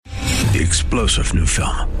The explosive new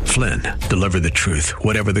film, Flynn, deliver the truth,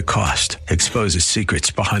 whatever the cost, exposes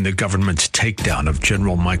secrets behind the government's takedown of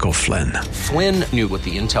General Michael Flynn. Flynn knew what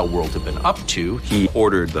the intel world had been up to. He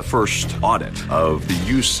ordered the first audit of the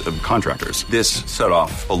use of contractors. This set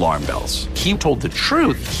off alarm bells. He told the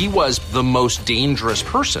truth. He was the most dangerous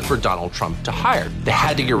person for Donald Trump to hire. They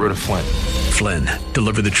had to get rid of Flynn. Flynn,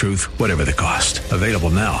 deliver the truth, whatever the cost. Available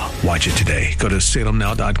now. Watch it today. Go to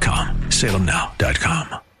salemnow.com.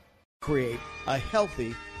 salemnow.com. Create a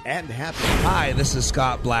healthy and happy. Hi, this is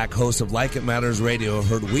Scott Black, host of Like It Matters Radio,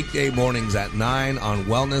 heard weekday mornings at 9 on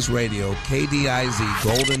Wellness Radio, KDIZ,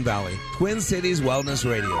 Golden Valley, Twin Cities Wellness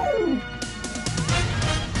Radio.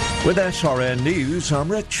 With SRN News,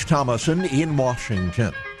 I'm Rich Thomason in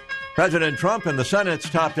Washington. President Trump and the Senate's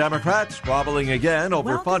top Democrats squabbling again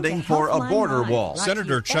over funding for a border wall.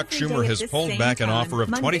 Senator Chuck Schumer has pulled back an offer of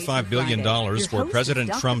 $25 billion for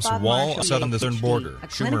President Trump's wall south on the southern border.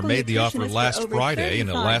 Schumer made the offer last Friday in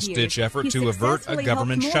a last-ditch effort to avert a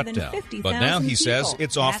government shutdown. But now he says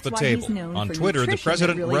it's off the table. On Twitter, the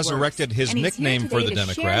president resurrected his nickname for the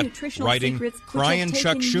Democrat, writing, "Crying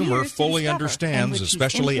Chuck Schumer fully understands,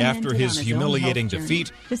 especially after his humiliating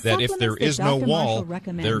defeat, that if there is no wall,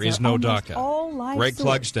 there is no DACA." Greg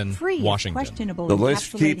Clugston, Washington. The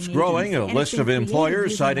list keeps growing. A list of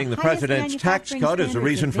employers citing the president's tax cut as a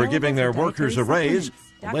reason for giving their workers a raise.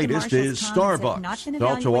 The latest is Starbucks,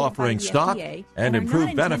 also offering stock and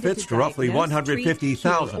improved benefits to roughly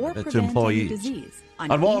 150,000 of its employees.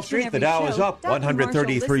 On Wall Street, the Dow is up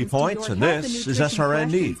 133 points, and this is SRN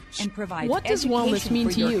News. What does wellness mean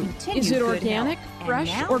to you? Is it organic,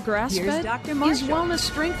 fresh, or grass-fed? Is wellness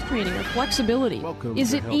strength training or flexibility?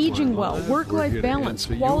 Is it aging well, work-life balance,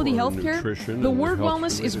 quality health care? The word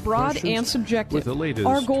wellness is broad and subjective.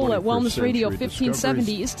 Our goal at Wellness Radio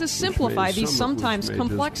 1570 is to simplify these sometimes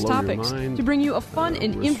complex topics to bring you a fun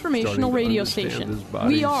and informational radio station.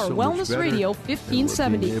 We are Wellness Radio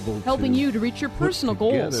 1570, helping you to reach your personal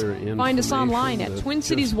goals. Find us online at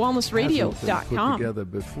TwinCitiesWellnessRadio.com.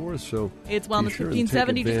 It's Wellness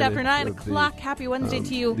 1570, just after 9 o'clock. Happy Wednesday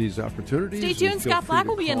to you. Stay tuned. Scott Black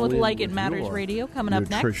will be in with Like It Matters Radio coming up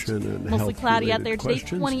next. Mostly cloudy out there today,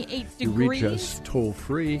 28 degrees.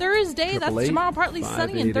 Thursday, that's tomorrow, partly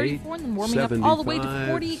sunny and 34, and then warming up all the way to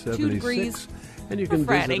 42 degrees. For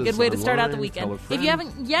Friday, good way to start out the weekend. If you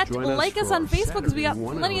haven't yet, like us on Facebook because we got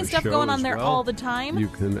plenty of stuff going on there all the time. And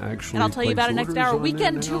I'll tell you about it next hour.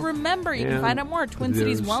 Weekend to remember. You can find out more at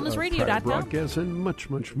TwinCitiesWellnessRadio.com. And much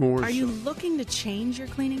more. Are you looking to change your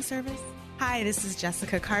cleaning service? Hi, this is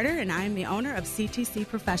Jessica Carter, and I am the owner of CTC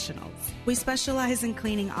Professionals. We specialize in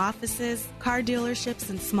cleaning offices, car dealerships,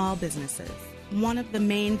 and small businesses. One of the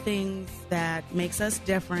main things that makes us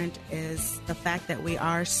different is the fact that we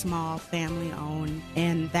are small, family-owned,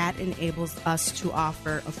 and that enables us to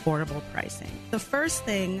offer affordable pricing. The first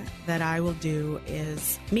thing that I will do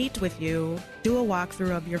is meet with you, do a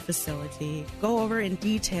walkthrough of your facility, go over in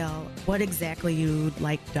detail what exactly you'd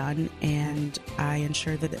like done, and I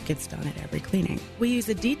ensure that it gets done at every cleaning. We use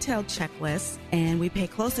a detailed checklist, and we pay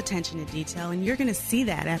close attention to detail, and you're going to see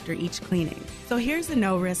that after each cleaning. So here's a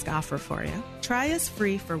no-risk offer for you. Try us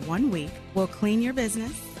free for 1 week. We'll clean your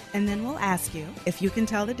business, and then we'll ask you if you can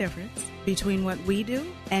tell the difference between what we do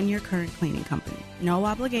and your current cleaning company. No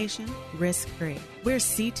obligation, risk-free. We're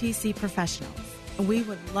CTC Professionals, and we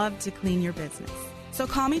would love to clean your business. So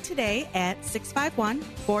call me today at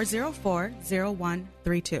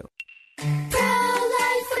 651-404-0132.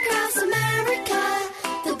 Pro-life across America,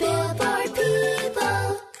 the Billboard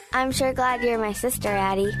people. I'm sure glad you're my sister,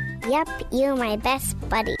 Addie. Yep, you're my best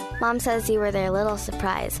buddy. Mom says you were their little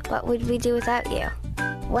surprise. What would we do without you?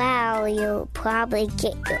 Well, you'll probably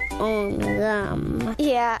get your own gum.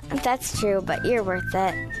 Yeah, that's true, but you're worth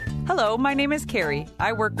it. Hello, my name is Carrie.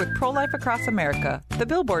 I work with Pro-Life Across America, the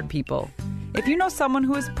Billboard people. If you know someone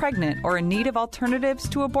who is pregnant or in need of alternatives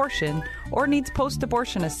to abortion or needs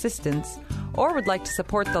post-abortion assistance or would like to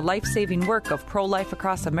support the life-saving work of Pro-Life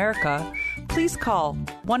Across America, please call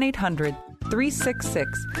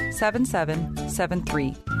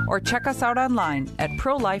 1-800-366-7773 or check us out online at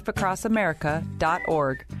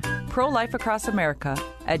prolifeacrossamerica.org. Pro-Life Across America,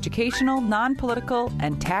 educational, non-political,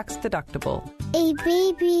 and tax-deductible. A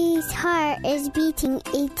baby's heart is beating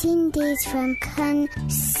 18 days from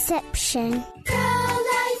conception.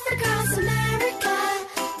 Pro-life across America,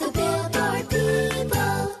 the Billboard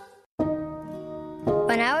people.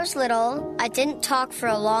 When I was little, I didn't talk for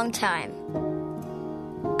a long time.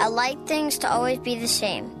 I liked things to always be the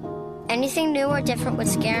same. Anything new or different would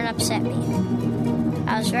scare and upset me.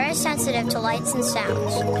 I was very sensitive to lights and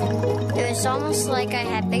sounds. It was almost like I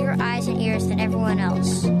had bigger eyes and ears than everyone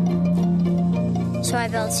else. So I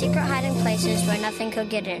built secret hiding places where nothing could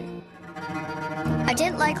get in. I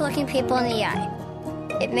didn't like looking people in the eye.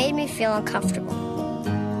 It made me feel uncomfortable.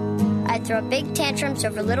 I'd throw big tantrums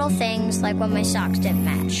over little things like when my socks didn't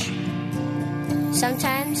match.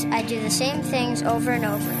 Sometimes I'd do the same things over and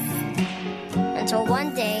over. Until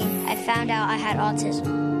one day, I found out I had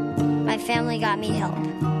autism. My family got me help.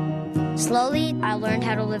 Slowly, I learned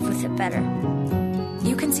how to live with it better.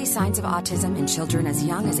 You can see signs of autism in children as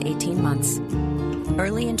young as 18 months.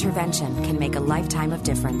 Early intervention can make a lifetime of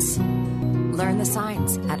difference. Learn the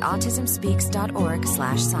signs at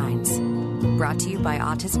autismspeaks.org/signs. Brought to you by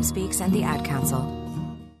Autism Speaks and the Ad Council.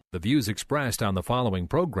 The views expressed on the following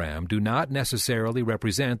program do not necessarily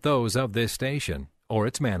represent those of this station or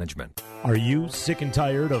its management. Are you sick and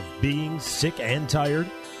tired of being sick and tired?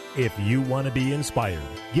 If you want to be inspired,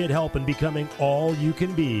 get help in becoming all you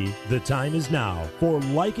can be, the time is now for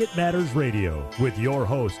Like It Matters Radio with your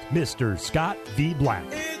host, Mr. Scott V. Black.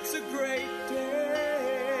 It's a great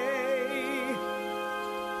day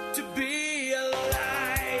to be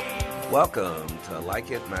alive. Welcome to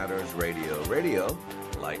Like It Matters Radio. Radio,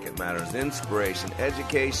 like it matters, inspiration,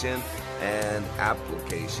 education, and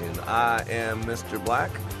application. I am Mr.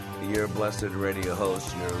 Black, your blessed radio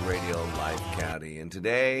host, your radio life caddy. And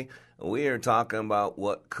today we are talking about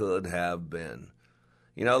what could have been.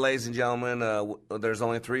 You know, ladies and gentlemen, there's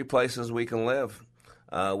only three places we can live.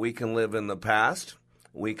 We can live in the past,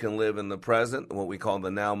 we can live in the present, what we call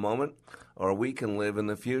the now moment, or we can live in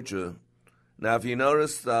the future. Now, if you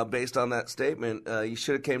notice, based on that statement, you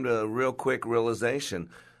should have came to a real quick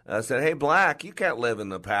realization. Said, hey, Black, you can't live in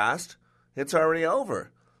the past. It's already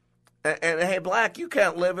over. And hey, Black, you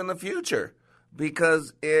can't live in the future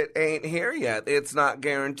because it ain't here yet. It's not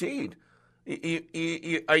guaranteed.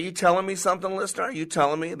 Are you telling me something, listener? Are you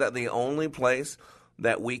telling me that the only place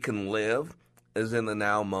that we can live is in the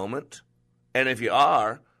now moment? And if you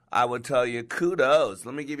are, I would tell you kudos.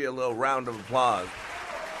 Let me give you a little round of applause.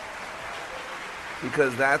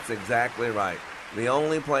 Because that's exactly right. The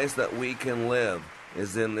only place that we can live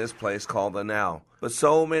is in this place called the now. But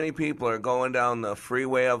so many people are going down the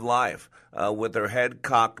freeway of life with their head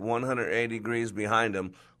cocked 180 degrees behind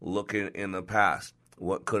them, looking in the past.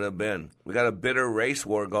 What could have been? We got a bitter race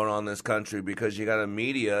war going on in this country because you got a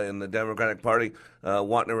media in the Democratic Party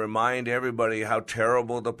wanting to remind everybody how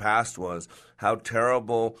terrible the past was, how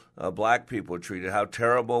terrible black people were treated, how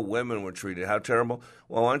terrible women were treated, how terrible,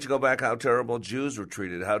 well, why don't you go back how terrible Jews were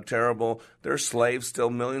treated, how terrible, there are slaves,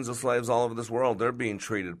 still millions of slaves all over this world, they're being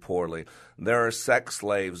treated poorly. There are sex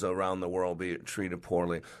slaves around the world being treated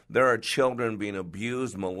poorly. There are children being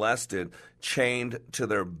abused, molested, chained to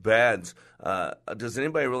their beds. Does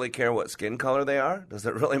anybody really care what skin color they are? Does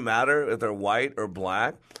it really matter if they're white or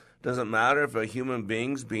black? Does it matter if a human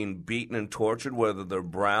being's being beaten and tortured, whether they're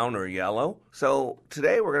brown or yellow? So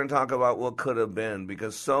today we're going to talk about what could have been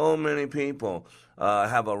because so many people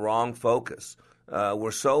have a wrong focus. We're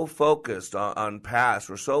so focused on past.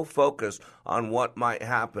 We're so focused on what might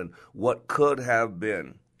happen, what could have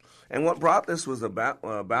been. And what brought this was about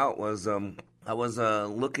was I was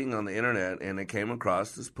looking on the internet and I came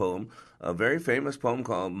across this poem, a very famous poem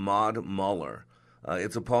called Maud Muller.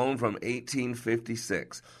 It's a poem from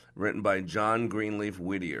 1856, written by John Greenleaf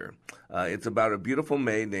Whittier. It's about a beautiful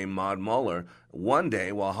maid named Maud Muller. One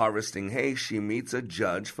day, while harvesting hay, she meets a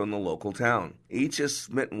judge from the local town. Each is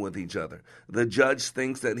smitten with each other. The judge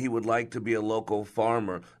thinks that he would like to be a local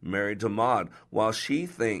farmer married to Maud, while she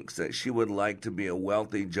thinks that she would like to be a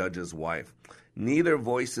wealthy judge's wife. Neither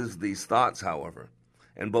voices these thoughts, however,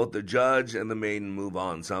 and both the judge and the maiden move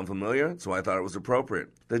on. Sound familiar? So I thought it was appropriate.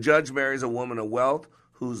 The judge marries a woman of wealth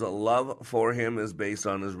whose love for him is based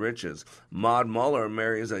on his riches. Maud Muller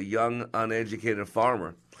marries a young, uneducated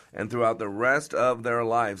farmer, and throughout the rest of their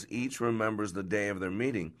lives, each remembers the day of their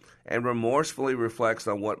meeting and remorsefully reflects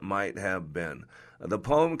on what might have been. The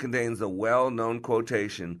poem contains the well-known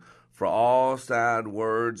quotation, "For all sad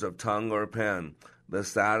words of tongue or pen, the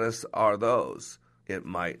saddest are those it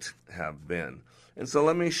might have been." And so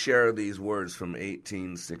let me share these words from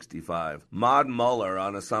 1865. Maud Muller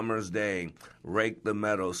on a summer's day raked the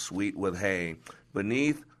meadow sweet with hay.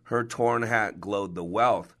 Beneath her torn hat glowed the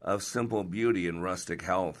wealth of simple beauty and rustic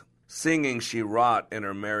health. Singing she wrought in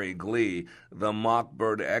her merry glee, the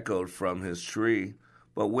mock-bird echoed from his tree.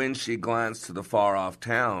 But when she glanced to the far-off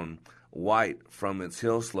town, white from its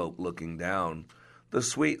hill slope looking down, the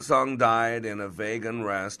sweet song died in a vague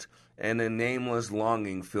unrest, and a nameless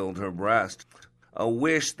longing filled her breast. A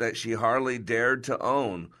wish that she hardly dared to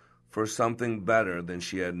own for something better than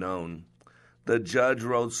she had known. The judge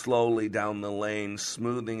rode slowly down the lane,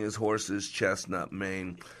 smoothing his horse's chestnut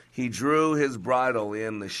mane. He drew his bridle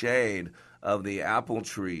in the shade of the apple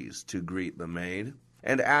trees to greet the maid,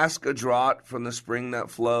 and ask a draught from the spring that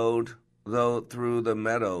flowed, though through the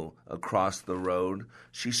meadow across the road.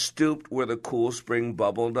 She stooped where the cool spring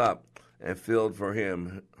bubbled up, and filled for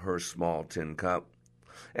him her small tin cup,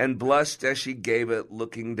 and blushed as she gave it,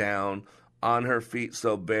 looking down on her feet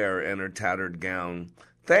so bare and her tattered gown.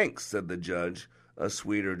 "Thanks," said the judge, "a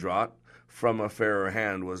sweeter draught from a fairer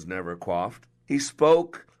hand was never quaffed." He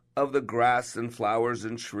spoke of the grass and flowers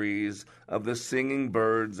and trees, of the singing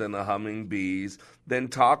birds and the humming bees, then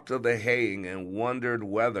talked of the haying and wondered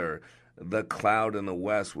whether the cloud in the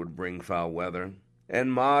west would bring foul weather.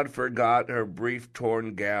 And Maud forgot her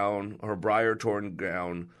briar-torn gown,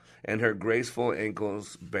 and her graceful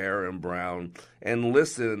ankles bare and brown, and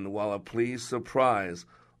listened while a pleased surprise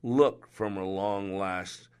looked from her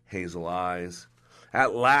long-lashed hazel eyes.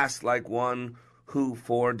 At last, like one who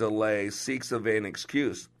for delay seeks a vain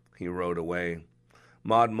excuse, he rode away.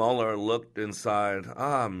 Maud Muller looked and sighed,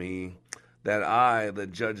 "Ah me, that I, the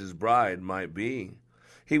judge's bride, might be.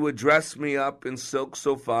 He would dress me up in silk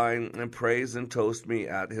so fine, and praise and toast me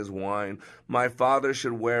at his wine. My father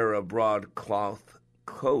should wear a broad-cloth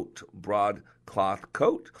coat.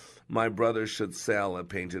 My brother should sail a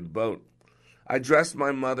painted boat. I dressed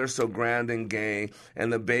my mother so grand and gay,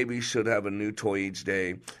 and the baby should have a new toy each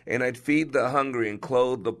day. And I'd feed the hungry and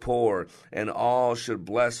clothe the poor, and all should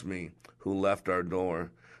bless me who left our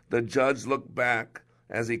door." The judge looked back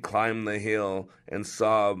as he climbed the hill, and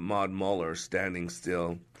saw Maud Muller standing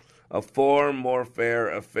still. A form more fair,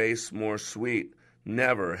 a face more sweet,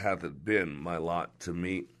 never hath it been my lot to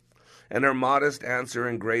meet. And her modest answer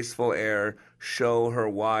and graceful air show her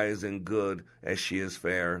wise and good as she is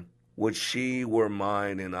fair. Would she were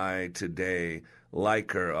mine, and I today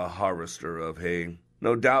like her a harvester of hay.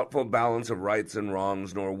 No doubtful balance of rights and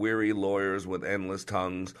wrongs, nor weary lawyers with endless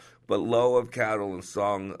tongues, but low of cattle and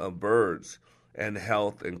song of birds, and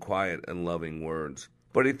health and quiet and loving words.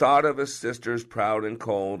 But he thought of his sisters proud and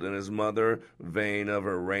cold, and his mother vain of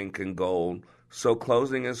her rank and gold. So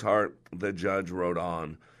closing his heart, the judge rode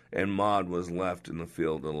on, and Maud was left in the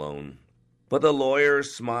field alone. But the lawyer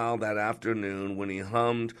smiled that afternoon when he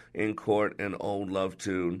hummed in court an old love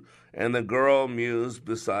tune, and the girl mused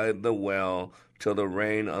beside the well till the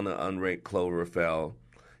rain on the unraked clover fell.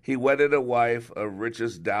 He wedded a wife of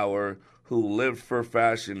richest dower, who lived for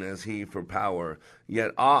fashion as he for power,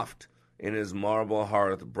 yet oft in his marble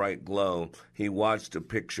hearth bright glow he watched a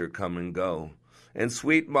picture come and go. And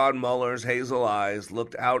sweet Maud Muller's hazel eyes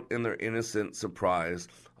looked out in their innocent surprise.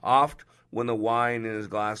 Oft, when the wine in his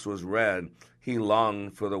glass was red, he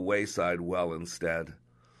longed for the wayside well instead,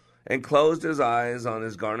 and closed his eyes on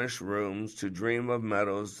his garnished rooms to dream of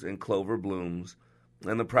meadows and clover blooms.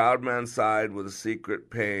 And the proud man sighed with a secret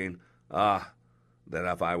pain, "Ah, that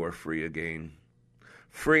if I were free again.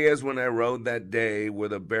 Free as when I rode that day where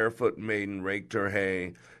the barefoot maiden raked her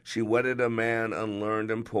hay. She wedded a man unlearned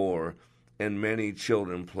and poor, and many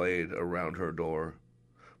children played around her door.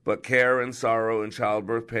 But care and sorrow and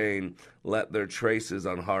childbirth pain let their traces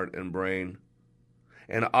on heart and brain.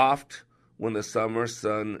 And oft, when the summer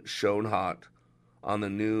sun shone hot on the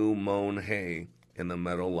new mown hay in the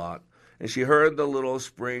meadow lot, and she heard the little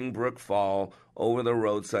spring brook fall over the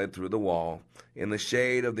roadside through the wall, in the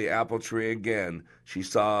shade of the apple tree again she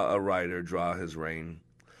saw a rider draw his rein.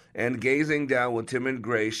 And gazing down with timid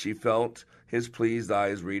grace, she felt his pleased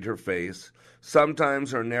eyes read her face.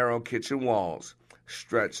 Sometimes her narrow kitchen walls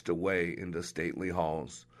stretched away into stately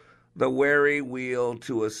halls. The wary wheel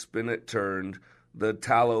to a spinnet turned, the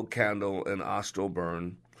tallow candle an austral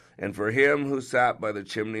burned, and for him who sat by the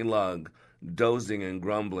chimney lug, dozing and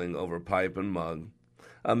grumbling over pipe and mug,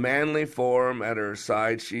 a manly form at her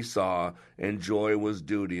side she saw, and joy was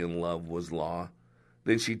duty and love was law.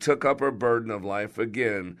 Then she took up her burden of life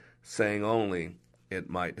again, saying only, "It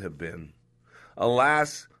might have been."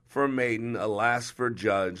 Alas for maiden, alas for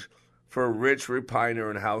judge, for rich repiner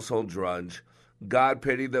and household drudge. God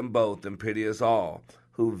pity them both and pity us all,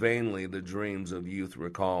 who vainly the dreams of youth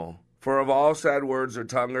recall. For of all sad words or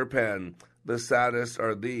tongue or pen, the saddest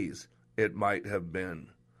are these, "It might have been."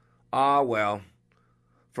 Ah, well,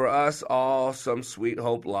 for us all some sweet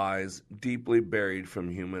hope lies, deeply buried from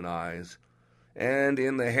human eyes. And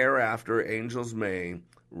in the hereafter angels may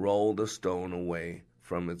roll the stone away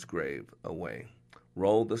from its grave away.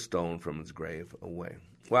 Roll the stone from its grave away.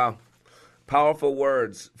 Wow. Powerful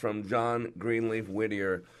words from John Greenleaf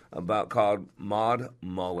Whittier about called Maud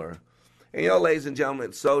Muller. And ladies and gentlemen,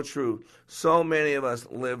 it's so true. So many of us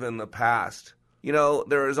live in the past.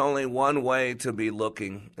 There is only one way to be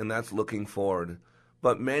looking, and that's looking forward.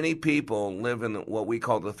 But many people live in what we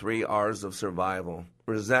call the 3 R's of survival: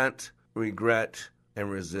 resent, regret,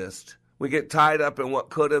 and resist. We get tied up in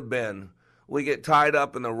what could have been. We get tied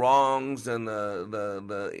up in the wrongs and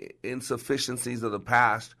the insufficiencies of the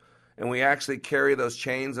past, and we actually carry those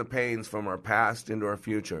chains of pains from our past into our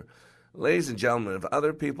future. Ladies and gentlemen, if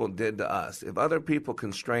other people did to us, if other people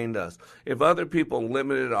constrained us, if other people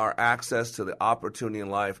limited our access to the opportunity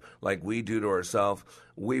in life like we do to ourselves,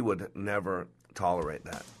 we would never tolerate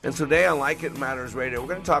that. And today on Like It Matters Radio, we're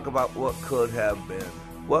going to talk about what could have been.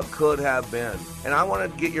 What could have been. And I want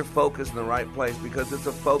to get your focus in the right place because it's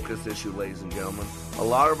a focus issue, ladies and gentlemen. A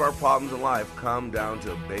lot of our problems in life come down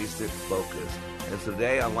to basic focus. And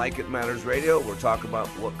today on Like It Matters Radio, we're talking about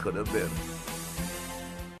what could have been.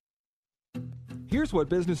 Here's what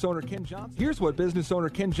business owner Ken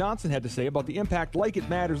Johnson had to say about the impact Like It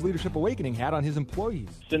Matters Leadership Awakening had on his employees.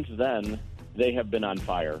 Since then, they have been on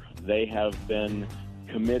fire. They have been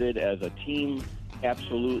committed as a team,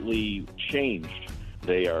 absolutely changed.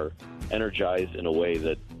 They are energized in a way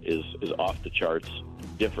that is off the charts,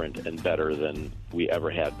 different and better than we ever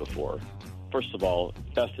had before. First of all,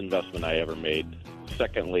 best investment I ever made.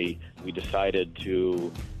 Secondly, we decided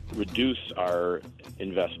to reduce our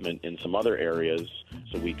investment in some other areas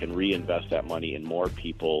so we can reinvest that money in more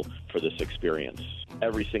people for this experience.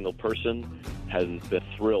 Every single person has been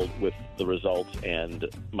thrilled with the results, and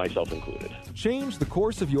myself included. Change the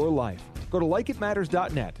course of your life. Go to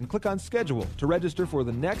likeitmatters.net and click on Schedule to register for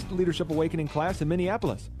the next Leadership Awakening class in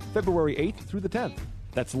Minneapolis, February 8th through the 10th.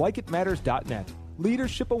 That's likeitmatters.net.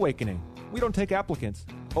 Leadership Awakening. We don't take applicants,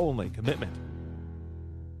 only commitment.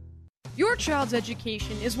 Your child's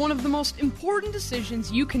education is one of the most important decisions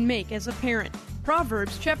you can make as a parent.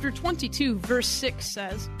 Proverbs chapter 22, verse 6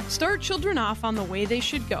 says, "Start children off on the way they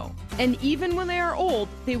should go, and even when they are old,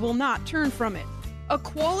 they will not turn from it." A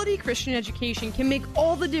quality Christian education can make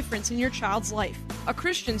all the difference in your child's life. A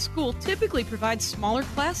Christian school typically provides smaller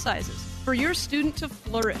class sizes for your student to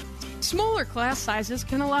flourish. Smaller class sizes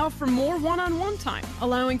can allow for more one-on-one time,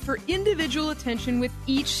 allowing for individual attention with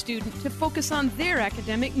each student to focus on their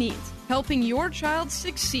academic needs, helping your child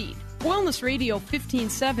succeed. Wellness Radio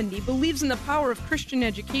 1570 believes in the power of Christian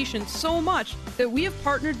education so much that we have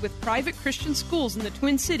partnered with private Christian schools in the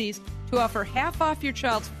Twin Cities to offer half off your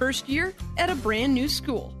child's first year at a brand new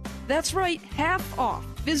school. That's right, half off.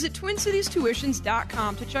 Visit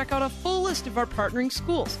TwinCitiesTuitions.com to check out a full list of our partnering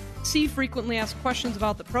schools. See frequently asked questions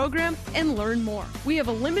about the program and learn more. We have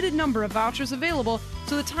a limited number of vouchers available,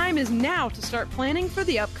 so the time is now to start planning for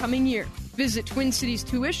the upcoming year. Visit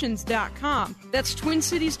TwinCitiesTuitions.com. That's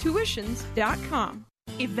TwinCitiesTuitions.com.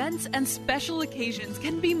 Events and special occasions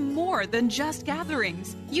can be more than just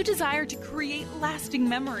gatherings. You desire to create lasting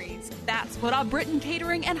memories. That's what our Britain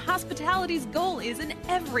Catering and Hospitality's goal is in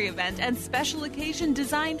every event and special occasion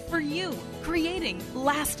designed for you, creating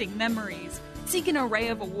lasting memories. Seek an array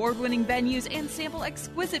of award-winning venues and sample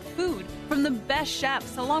exquisite food from the best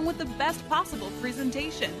chefs along with the best possible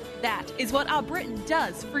presentation. That is what Our Britain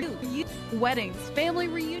does for you. Weddings, family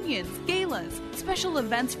reunions, galas, special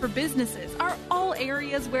events for businesses are all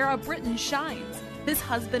areas where Our Britain shines. This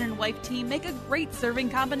husband and wife team make a great serving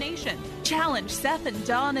combination. Challenge Seth and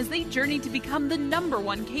Dawn as they journey to become the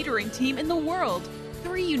 #1 catering team in the world.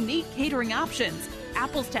 3 unique catering options.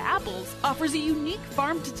 Apples to Apples offers a unique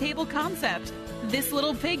farm-to-table concept. This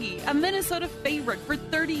Little Piggy, a Minnesota favorite for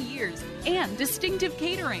 30 years, and distinctive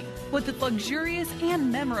catering with its luxurious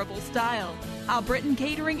and memorable style. Our Britain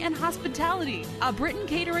Catering and Hospitality,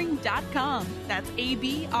 OurBritainCatering.com. That's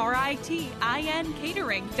ABRITIN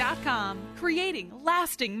Catering.com. Creating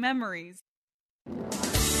lasting memories.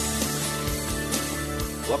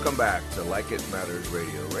 Welcome back to Like It Matters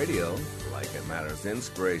Radio. Radio, like it matters,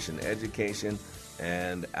 inspiration, education,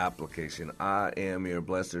 and application. I am your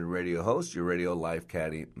blessed radio host, your radio life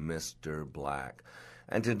caddy, Mr. Black.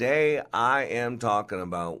 And today I am talking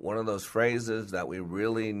about one of those phrases that we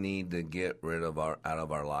really need to get rid of out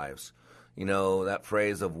of our lives. You know, that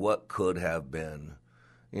phrase of what could have been.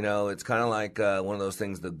 You know, it's kind of like one of those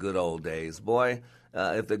things, the good old days. Boy,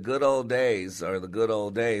 if the good old days are the good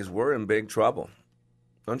old days, we're in big trouble.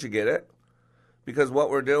 Don't you get it? Because what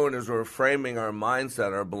we're doing is we're framing our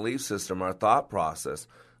mindset, our belief system, our thought process,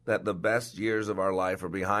 that the best years of our life are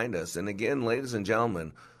behind us. And again, ladies and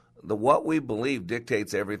gentlemen, what we believe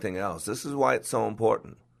dictates everything else. This is why it's so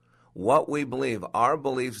important. What we believe, our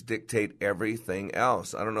beliefs dictate everything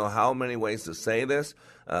else. I don't know how many ways to say this.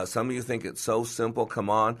 Some of you think it's so simple, come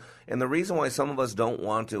on. And the reason why some of us don't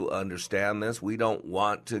want to understand this, we don't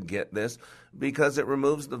want to get this, because it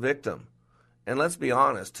removes the victim. And let's be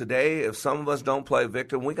honest, today, if some of us don't play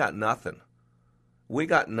victim, we got nothing. We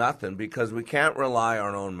got nothing because we can't rely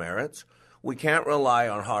on our own merits. We can't rely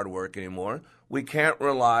on hard work anymore. We can't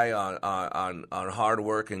rely on hard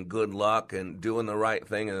work and good luck and doing the right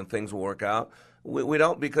thing and then things will work out. We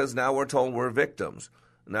don't, because now we're told we're victims.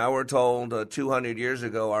 Now we're told 200 years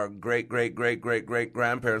ago our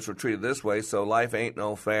great-great-great-great-great-grandparents were treated this way, so life ain't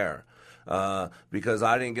no fair. Because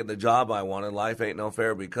I didn't get the job I wanted, life ain't no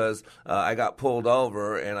fair. Because I got pulled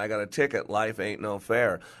over and I got a ticket, life ain't no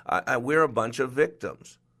fair. We're a bunch of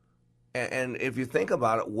victims. And if you think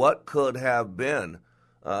about it, what could have been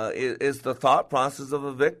is the thought process of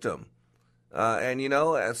a victim. And,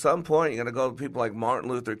 at some point, you're going to go to people like Martin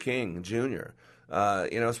Luther King Jr.,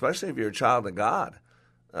 especially if you're a child of God.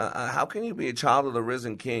 How can you be a child of the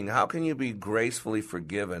risen King? How can you be gracefully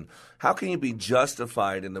forgiven? How can you be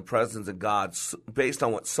justified in the presence of God based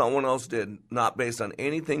on what someone else did, not based on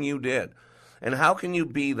anything you did? And how can you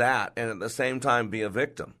be that and at the same time be a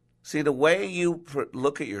victim? See, the way you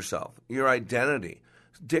look at yourself, your identity,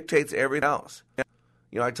 dictates everything else.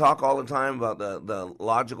 I talk all the time about the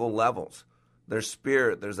logical levels. There's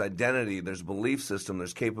spirit, there's identity, there's belief system,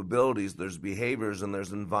 there's capabilities, there's behaviors, and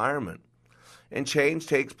there's environment. And change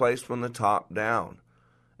takes place from the top down.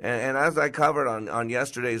 And as I covered on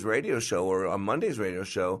yesterday's radio show or on Monday's radio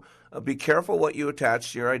show, be careful what you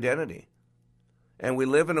attach to your identity. And we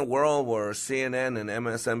live in a world where CNN and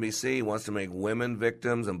MSNBC wants to make women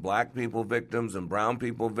victims and black people victims and brown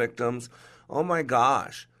people victims. Oh my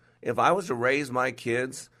gosh. If I was to raise my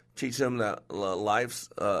kids, teach them that life's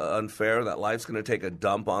unfair, that life's going to take a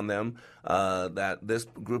dump on them, that this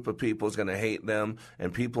group of people is going to hate them,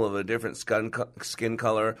 and people of a different skin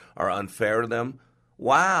color are unfair to them,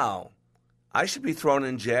 wow, I should be thrown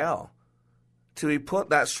in jail. To be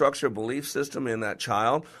put that structured belief system in that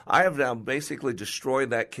child, I have now basically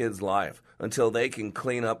destroyed that kid's life until they can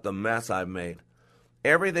clean up the mess I've made.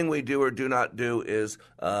 Everything we do or do not do is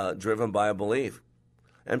driven by a belief.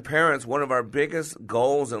 And parents, one of our biggest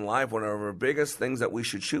goals in life, one of our biggest things that we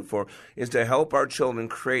should shoot for is to help our children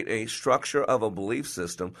create a structure of a belief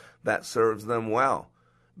system that serves them well.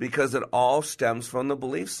 Because it all stems from the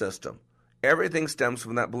belief system. Everything stems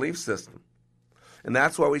from that belief system. And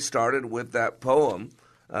that's why we started with that poem,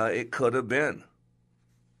 It Could Have Been.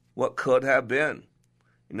 What could have been?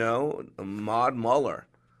 Maud Muller,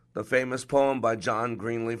 the famous poem by John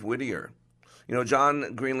Greenleaf Whittier.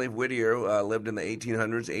 John Greenleaf Whittier lived in the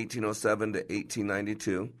 1800s, 1807 to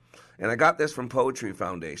 1892. And I got this from Poetry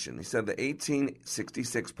Foundation. He said the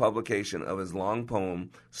 1866 publication of his long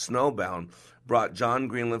poem, Snowbound, brought John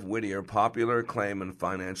Greenleaf Whittier popular acclaim and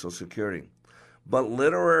financial security. But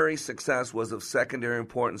literary success was of secondary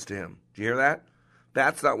importance to him. Do you hear that?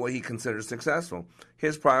 That's not what he considered successful.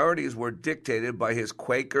 His priorities were dictated by his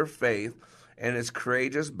Quaker faith and his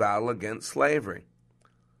courageous battle against slavery.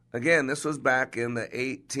 Again, this was back in the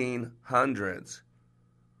 1800s.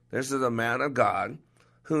 This is a man of God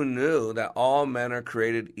who knew that all men are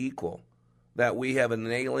created equal, that we have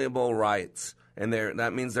inalienable rights, and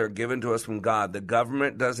that means they're given to us from God. The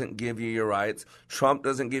government doesn't give you your rights. Trump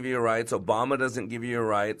doesn't give you your rights. Obama doesn't give you your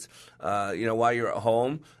rights. While you're at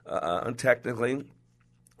home, technically,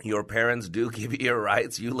 your parents do give you your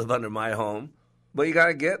rights. You live under my home. But you got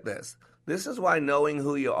to get this. This is why knowing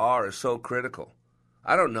who you are is so critical.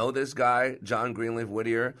 I don't know this guy, John Greenleaf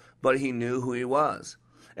Whittier, but he knew who he was.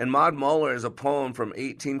 And Maud Muller is a poem from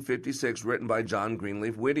 1856 written by John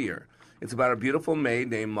Greenleaf Whittier. It's about a beautiful maid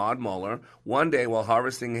named Maud Muller. One day while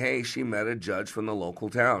harvesting hay, she met a judge from the local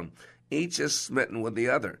town. Each is smitten with the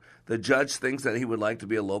other. The judge thinks that he would like to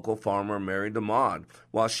be a local farmer married to Maud,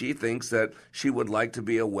 while she thinks that she would like to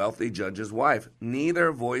be a wealthy judge's wife.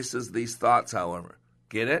 Neither voices these thoughts, however.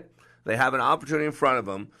 Get it? They have an opportunity in front of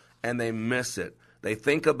them, and they miss it. They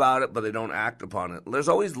think about it, but they don't act upon it. There's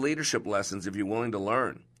always leadership lessons if you're willing to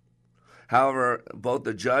learn. However, both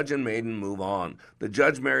the judge and maiden move on. The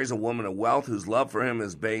judge marries a woman of wealth whose love for him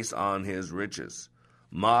is based on his riches.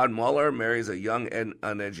 Maud Muller marries a young and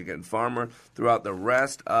uneducated farmer. Throughout the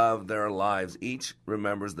rest of their lives, each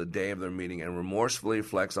remembers the day of their meeting and remorsefully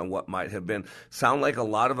reflects on what might have been. Sound like a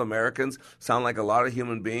lot of Americans? Sound like a lot of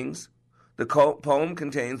human beings? The poem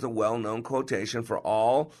contains the well-known quotation, "For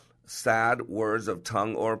all sad words of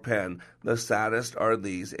tongue or pen, the saddest are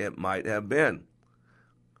these, it might have been."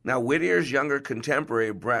 Now, Whittier's younger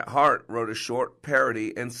contemporary, Bret Harte, wrote a short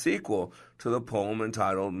parody and sequel to the poem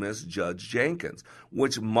entitled Miss Judge Jenkins,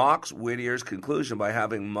 which mocks Whittier's conclusion by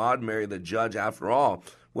having Maud marry the judge after all,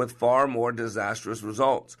 with far more disastrous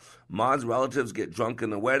results. Maud's relatives get drunk in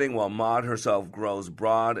the wedding while Maud herself grows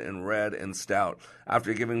broad and red and stout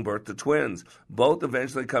after giving birth to twins. Both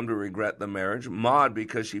eventually come to regret the marriage, Maud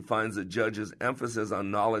because she finds the judge's emphasis on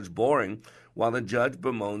knowledge boring, while the judge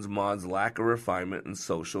bemoans Maud's lack of refinement and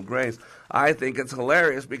social grace. I think it's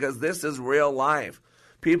hilarious because this is real life.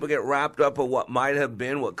 People get wrapped up in what might have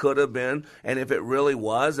been, what could have been, and if it really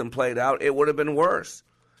was and played out, it would have been worse.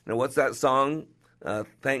 Now, what's that song?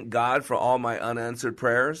 Thank God for all my unanswered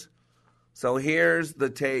prayers. So here's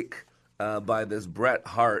the take by this Bret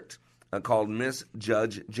Hart called Miss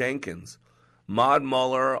Judge Jenkins. Maud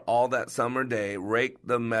Muller all that summer day raked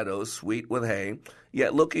the meadows sweet with hay,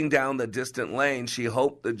 yet looking down the distant lane she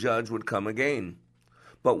hoped the judge would come again.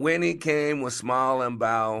 But when he came with smile and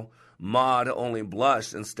bow, Maud only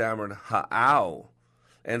blushed and stammered, "Ha-ow,"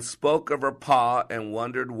 and spoke of her pa and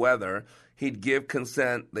wondered whether he'd give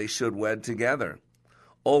consent they should wed together.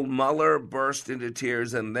 Old Muller burst into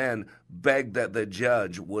tears and then begged that the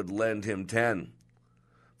judge would lend him 10.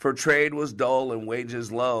 For trade was dull and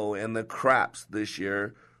wages low, and the craps this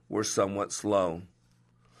year were somewhat slow.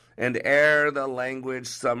 And ere the languid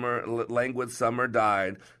summer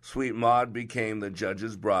died, sweet Maud became the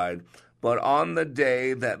judge's bride. But on the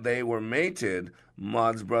day that they were mated,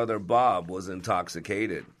 Maud's brother Bob was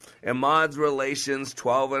intoxicated. And Maud's relations,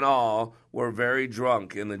 12 in all, were very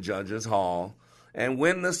drunk in the judge's hall. And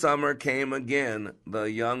when the summer came again,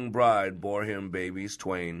 the young bride bore him babies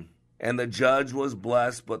twain. And the judge was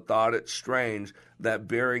blessed, but thought it strange that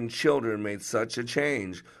bearing children made such a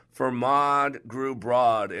change. For Maud grew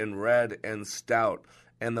broad and red and stout,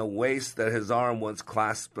 and the waist that his arm once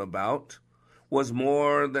clasped about was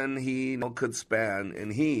more than he could span,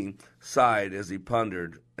 and he sighed as he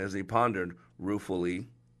pondered ruefully,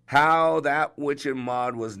 how that which in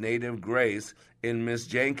Maud was native grace in Miss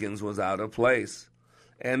Jenkins was out of place,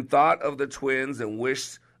 and thought of the twins and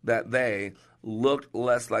wished that they looked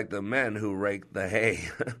less like the men who raked the hay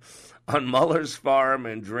on Muller's farm,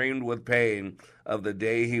 and dreamed with pain of the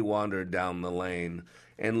day he wandered down the lane,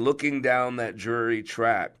 and looking down that dreary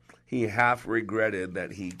track, he half regretted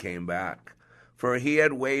that he came back. For he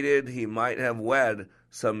had waited, he might have wed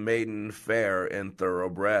some maiden fair and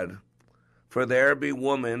thoroughbred. For there be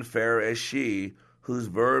women fair as she, whose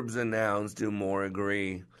verbs and nouns do more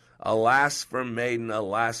agree. Alas for maiden,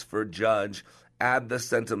 alas for judge, add the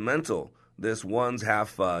sentimental, this one's half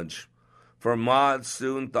fudge. For Maud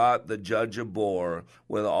soon thought the judge a bore,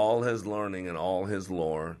 with all his learning and all his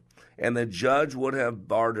lore. And the judge would have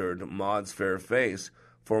bartered Maud's fair face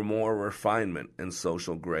for more refinement and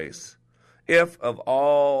social grace. If of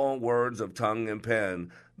all words of tongue and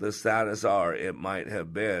pen the saddest are, it might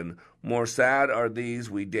have been. More sad are these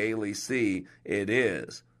we daily see, it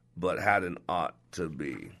is, but hadn't ought to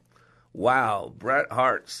be. Wow, Bret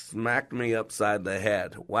Hart smacked me upside the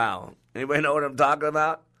head. Wow. Anybody know what I'm talking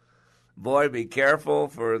about? Boy, be careful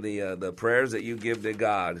for the prayers that you give to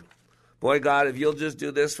God. Boy, God, if you'll just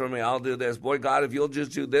do this for me, I'll do this. Boy, God, if you'll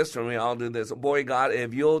just do this for me, I'll do this. Boy, God,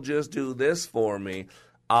 if you'll just do this for me,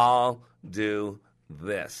 I'll do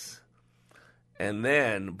this. And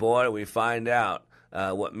then, boy, we find out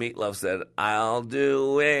what Meatloaf said. I'll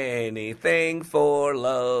do anything for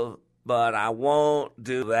love, but I won't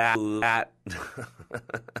do that.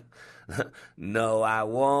 No, I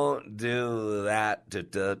won't do that.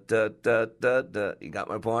 You got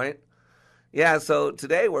my point? Yeah, so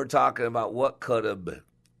today we're talking about what could have been.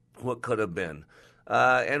 What could have been.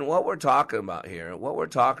 And what we're talking about here,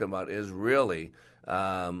 is really,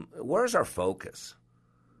 where's our focus?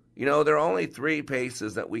 You know, there are only three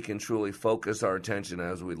places that we can truly focus our attention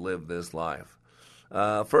as we live this life.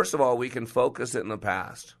 First of all, we can focus it in the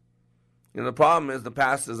past. You know, the problem is the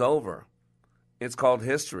past is over. It's called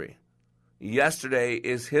history. Yesterday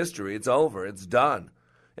is history. It's over. It's done.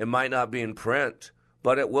 It might not be in print,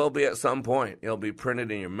 but it will be at some point. It'll be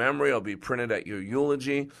printed in your memory. It'll be printed at your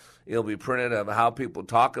eulogy. It'll be printed of how people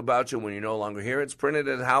talk about you when you're no longer here. It's printed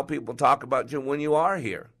as how people talk about you when you are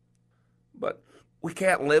here. But we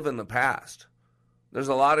can't live in the past. There's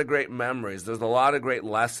a lot of great memories. There's a lot of great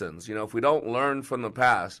lessons. You know, if we don't learn from the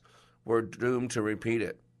past, we're doomed to repeat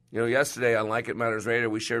it. You know, yesterday on Like It Matters Radio,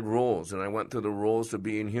 we shared rules, and I went through the rules to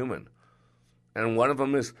being human. And one of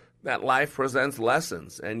them is that life presents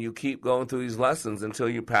lessons, and you keep going through these lessons until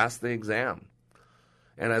you pass the exam.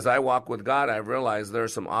 And as I walk with God, I've realized there are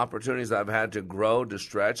some opportunities I've had to grow, to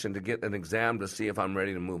stretch, and to get an exam to see if I'm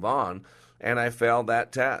ready to move on, and I failed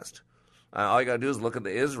that test. All you got to do is look at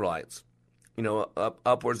the Israelites. You know,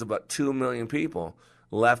 upwards of about 2 million people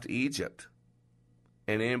left Egypt.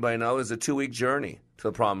 And anybody know it's a 2-week journey to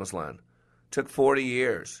the promised land. Took 40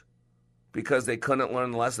 years because they couldn't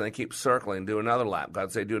learn the lesson. They keep circling, do another lap.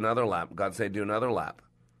 God say, do another lap. God say, do another lap.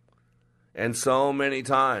 And so many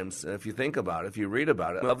times, if you think about it, if you read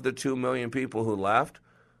about it, of the 2 million people who left,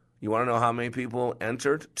 you want to know how many people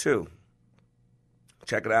entered? 2.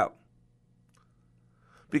 Check it out.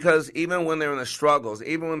 Because even when they were in the struggles,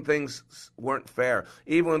 even when things weren't fair,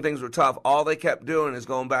 even when things were tough, all they kept doing is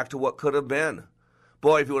going back to what could have been.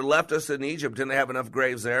 Boy, if you would have left us in Egypt, didn't they have enough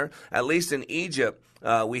graves there? At least in Egypt,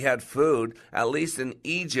 we had food. At least in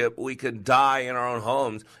Egypt, we could die in our own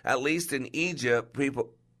homes. At least in Egypt, people...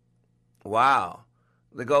 Wow.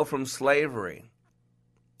 They go from slavery.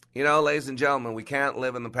 You know, ladies and gentlemen, we can't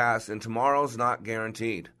live in the past, and tomorrow's not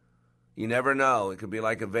guaranteed. You never know. It could be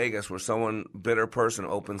like in Vegas where someone, bitter person,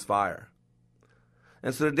 opens fire.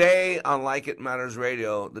 And so today on Like It Matters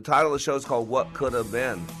Radio, the title of the show is called What Could Have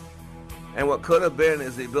Been. And what could have been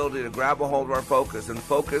is the ability to grab a hold of our focus and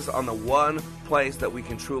focus on the one place that we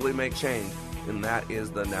can truly make change, and that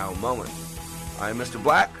is the now moment. I'm Mr.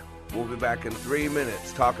 Black. We'll be back in 3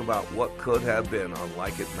 minutes. Talk about what could have been on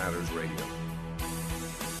Like It Matters Radio.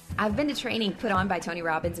 I've been to training put on by Tony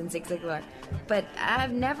Robbins and Zig Ziglar, but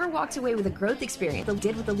I've never walked away with a growth experience I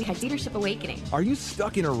did with the Leadership Awakening. Are you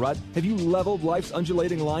stuck in a rut? Have you leveled life's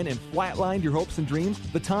undulating line and flatlined your hopes and dreams?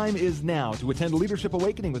 The time is now to attend Leadership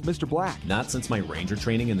Awakening with Mr. Black. Not since my Ranger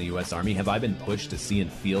training in the U.S. Army have I been pushed to see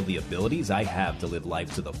and feel the abilities I have to live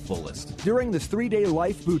life to the fullest. During this 3-day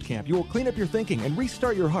life boot camp, you will clean up your thinking and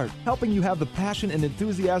restart your heart, helping you have the passion and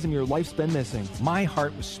enthusiasm your life's been missing. My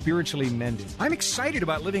heart was spiritually mended. I'm excited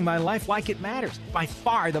about living my life like it matters. By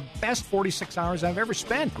far the best 46 hours I've ever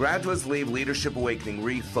spent. Graduates leave Leadership Awakening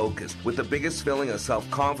refocused with the biggest feeling of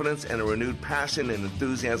self-confidence and a renewed passion and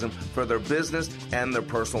enthusiasm for their business and their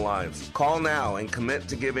personal lives. Call now and commit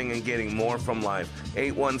to giving and getting more from life.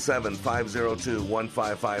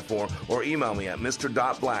 817-502-1554 or email me at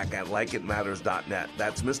mr.black@likeitmatters.net.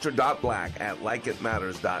 That's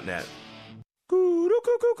mr.black@likeitmatters.net.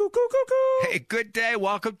 Hey, good day.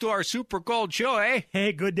 Welcome to our super cold show, eh?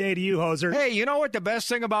 Hey, good day to you, Hoser. Hey, you know what the best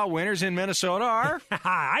thing about winters in Minnesota are?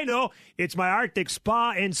 I know. It's my Arctic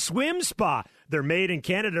Spa and Swim Spa. They're made in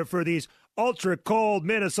Canada for these ultra-cold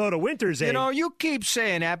Minnesota winters, eh? You know, you keep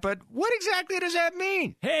saying that, but what exactly does that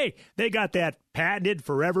mean? Hey, they got that patented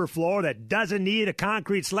forever floor that doesn't need a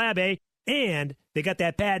concrete slab, eh? And they got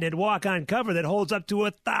that patented walk-on cover that holds up to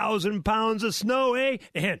 1,000 pounds of snow, eh?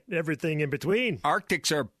 And everything in between.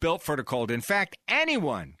 Arctics are built for the cold. In fact,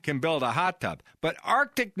 anyone can build a hot tub. But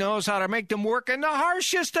Arctic knows how to make them work in the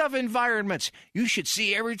harshest of environments. You should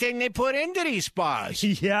see everything they put into these spas.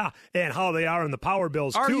 Yeah, and how they are in the power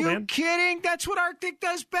bills, too, man. Are you kidding? That's what Arctic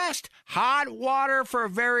does best. Hot water for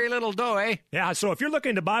very little dough, eh? Yeah, so if you're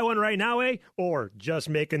looking to buy one right now, eh? Or just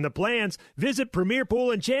making the plans, visit Premier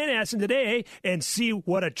Pool in Chanhassen today, eh? And see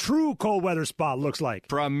what a true cold weather spa looks like.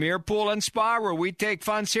 Premier Pool and Spa, where we take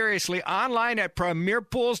fun seriously, online at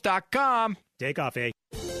premierpools.com. Take off, eh?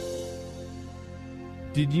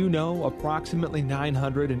 Did you know approximately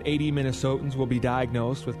 980 Minnesotans will be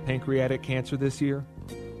diagnosed with pancreatic cancer this year?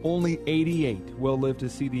 Only 88 will live to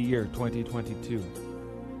see the year 2022.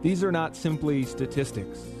 These are not simply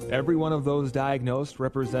statistics. Every one of those diagnosed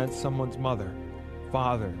represents someone's mother,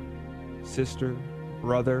 father, sister,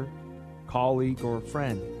 brother, colleague, or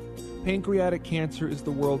friend. Pancreatic cancer is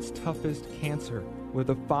the world's toughest cancer, with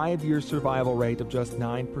a 5-year survival rate of just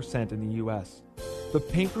 9% in the U.S. The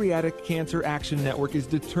Pancreatic Cancer Action Network is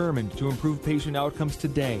determined to improve patient outcomes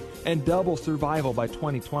today and double survival by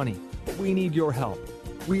 2020. We need your help.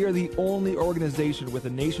 We are the only organization with a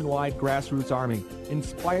nationwide grassroots army,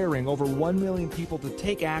 inspiring over 1 million people to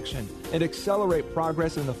take action and accelerate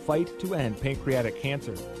progress in the fight to end pancreatic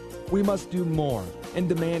cancer. We must do more and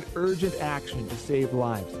demand urgent action to save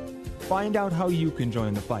lives. Find out how you can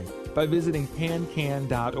join the fight by visiting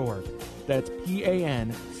pancan.org. That's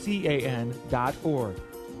PANCAN.org.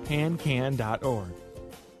 pancan.org.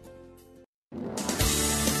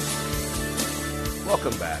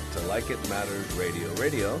 Welcome back to Like It Matters Radio.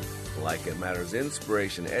 Radio, like it matters,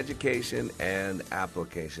 inspiration, education, and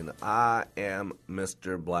application. I am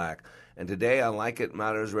Mr. Black. And today on Like It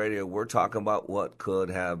Matters Radio, we're talking about what could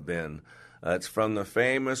have been. It's from the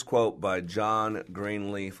famous quote by John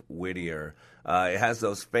Greenleaf Whittier. It has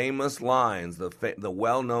those famous lines, the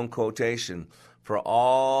well-known quotation,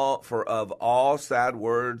 of all sad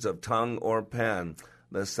words of tongue or pen,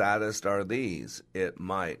 the saddest are these, it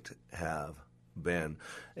might have been.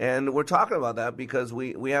 And we're talking about that because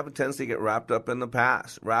we have a tendency to get wrapped up in the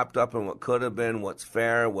past, wrapped up in what could have been, what's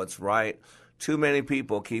fair, what's right. Too many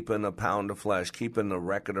people keeping a pound of flesh, keeping the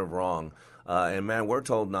record of wrong And man, we're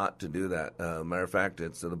told not to do that. Matter of fact,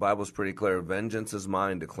 the Bible's pretty clear. Vengeance is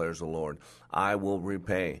mine, declares the Lord. I will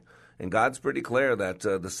repay. And God's pretty clear that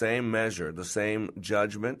the same measure, the same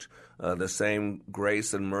judgment, the same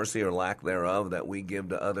grace and mercy or lack thereof that we give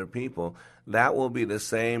to other people, that will be the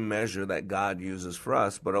same measure that God uses for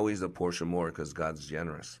us, but always a portion more because God's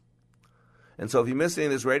generous. And so if you miss any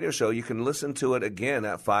of this radio show, you can listen to it again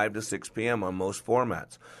at 5 to 6 p.m. on most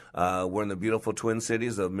formats. We're in the beautiful Twin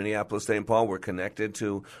Cities of Minneapolis, St. Paul. We're connected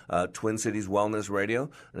to Twin Cities Wellness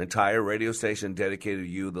Radio, an entire radio station dedicated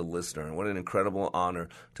to you, the listener. And what an incredible honor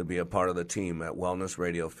to be a part of the team at Wellness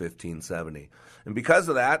Radio 1570. And because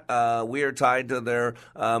of that, we are tied to their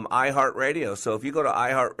iHeartRadio. So if you go to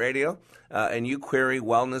iHeartRadio, and you query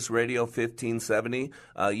Wellness Radio 1570,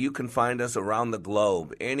 you can find us around the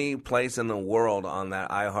globe, any place in the world on that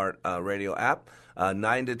iHeart Radio app,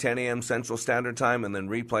 9 to 10 a.m. Central Standard Time, and then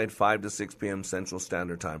replayed 5 to 6 p.m. Central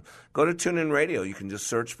Standard Time. Go to TuneIn Radio. You can just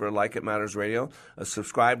search for Like It Matters Radio.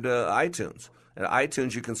 Subscribe to iTunes. At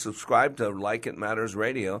iTunes, you can subscribe to Like It Matters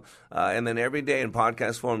Radio, and then every day in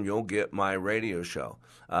podcast form, you'll get my radio show.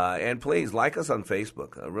 And please, like us on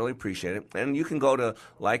Facebook. I really appreciate it. And you can go to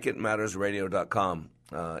likeitmattersradio.com,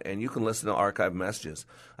 and you can listen to archive messages.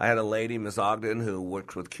 I had a lady, Miss Ogden, who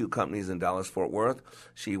works with Q Companies in Dallas-Fort Worth.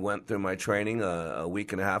 She went through my training a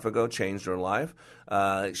week and a half ago, changed her life.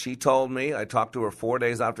 She told me, I talked to her 4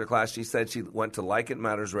 days after class, she said she went to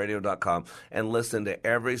likeitmattersradio.com and listened to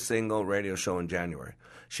every single radio show in January.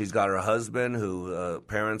 She's got her husband, who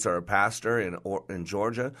parents are a pastor in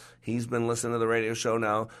Georgia. He's been listening to the radio show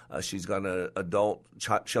now. She's got adult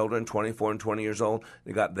children, 24 and 20 years old.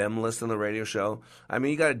 They got them listening to the radio show. I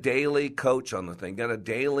mean, you got a daily coach on the thing. You got a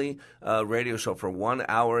daily radio show for 1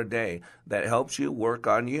 hour a day that helps you work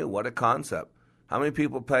on you. What a concept. How many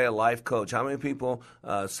people pay a life coach? How many people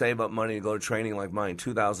save up money to go to training like mine,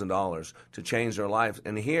 $2,000, to change their lives?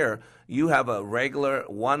 And here, you have a regular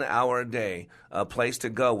 1 hour a day place to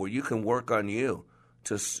go where you can work on you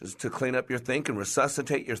to clean up your thinking,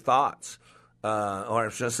 resuscitate your thoughts, or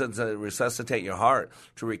just resuscitate your heart,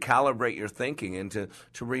 to recalibrate your thinking, and to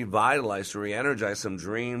revitalize, to re-energize some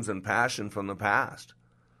dreams and passion from the past.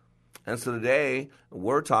 And so today,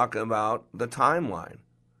 we're talking about the timeline.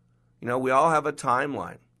 You know, we all have a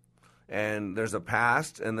timeline, and there's a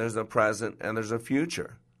past, and there's a present, and there's a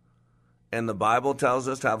future. And the Bible tells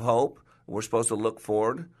us to have hope. We're supposed to look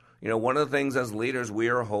forward. You know, one of the things as leaders, we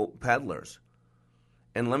are hope peddlers.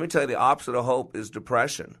 And let me tell you, the opposite of hope is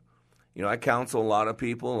depression. You know, I counsel a lot of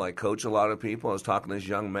people. I coach a lot of people. I was talking to this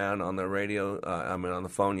young man on the radio, on the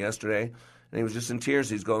phone yesterday, and he was just in tears.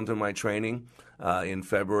 He's going through my training in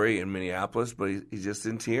February in Minneapolis, but he's just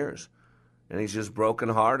in tears, and he's just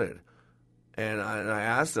brokenhearted. And I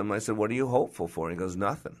asked him, I said, what are you hopeful for? And he goes,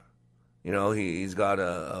 nothing. You know, he's got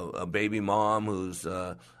a baby mom who's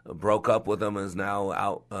broke up with him and is now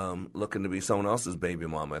out looking to be someone else's baby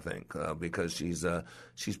mom, I think, because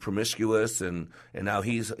she's promiscuous, and now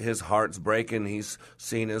his heart's breaking. He's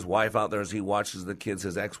seeing his wife out there as he watches the kids,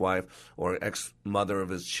 his ex-wife or ex-mother of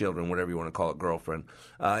his children, whatever you want to call it, girlfriend,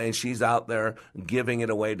 and she's out there giving it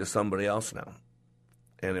away to somebody else now.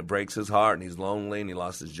 And it breaks his heart, and he's lonely, and he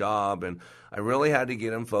lost his job. And I really had to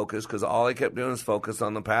get him focused, because all he kept doing was focus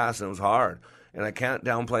on the past, and it was hard. And I can't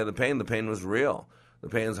downplay the pain. The pain was real. The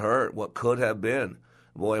pain's hurt. What could have been?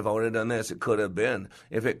 Boy, if I would have done this, it could have been.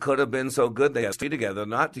 If it could have been so good, they had to stay together,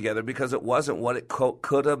 not together, because it wasn't what it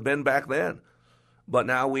could have been back then. But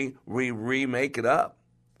now we remake it up.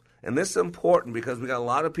 And this is important, because we got a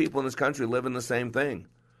lot of people in this country living the same thing.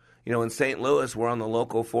 You know, in St. Louis, we're on the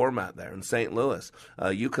local format there. In St. Louis,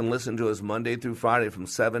 you can listen to us Monday through Friday from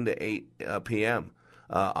 7 to 8 p.m.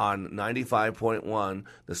 On 95.1,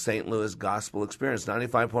 the St. Louis Gospel Experience,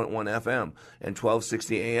 95.1 FM, and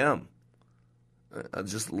 1260 a.m. I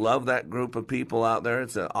just love that group of people out there.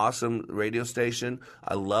 It's an awesome radio station.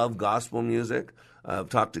 I love gospel music. I've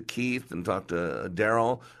talked to Keith and talked to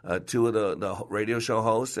Daryl, two of the radio show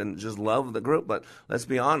hosts, and just love the group. But let's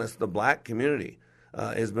be honest, the black community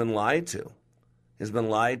has been lied to. Has been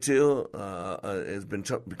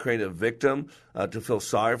created a victim to feel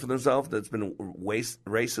sorry for themselves.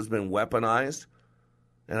 Race has been weaponized.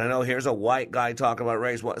 And I know here's a white guy talking about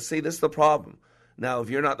race. Well, see, this is the problem. Now, if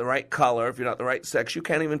you're not the right color, if you're not the right sex, you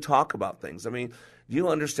can't even talk about things. I mean, do you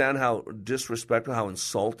understand how disrespectful, how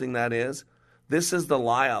insulting that is? This is the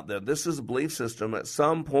lie out there. This is a belief system. At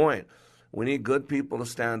some point, we need good people to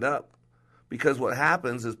stand up. Because what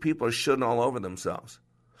happens is people are shooting all over themselves.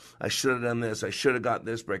 I should have done this. I should have got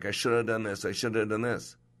this break. I should have done this. I should have done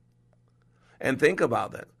this. And think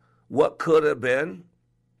about that. What could have been,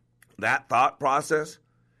 that thought process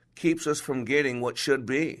keeps us from getting what should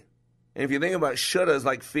be. And if you think about shoulda, it's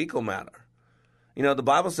like fecal matter. You know, the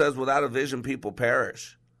Bible says without a vision, people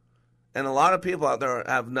perish. And a lot of people out there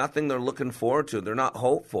have nothing they're looking forward to. They're not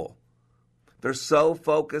hopeful. They're so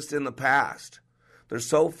focused in the past. They're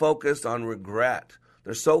so focused on regret.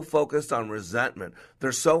 They're so focused on resentment.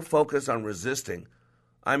 They're so focused on resisting.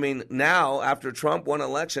 I mean, now, after Trump won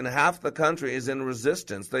election, half the country is in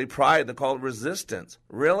resistance. They call it resistance.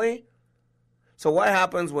 Really? So what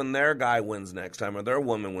happens when their guy wins next time or their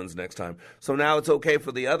woman wins next time? So now it's okay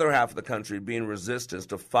for the other half of the country to be in resistance,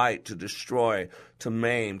 to fight, to destroy, to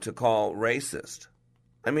maim, to call racist.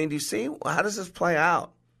 I mean, do you see? How does this play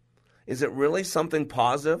out? Is it really something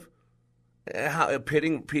positive? How,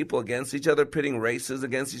 pitting people against each other, pitting races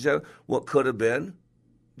against each other? What could have been?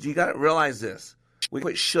 You got to realize this. We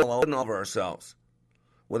quit shilling over ourselves.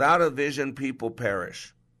 Without a vision, people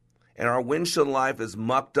perish. And our windshield life is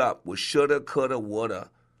mucked up with shoulda, coulda, woulda.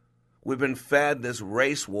 We've been fed this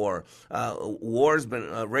race war. Race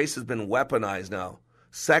has been weaponized now.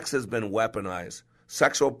 Sex has been weaponized.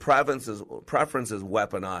 Sexual preferences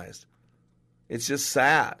weaponized. It's just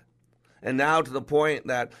sad. And now to the point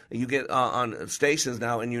that you get on stations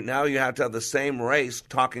now, and you have to have the same race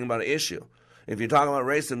talking about an issue. If you're talking about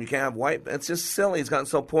racism, you can't have white. It's just silly. It's gotten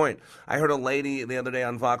so point. I heard a lady the other day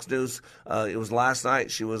on Fox News. It was last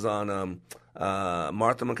night. She was on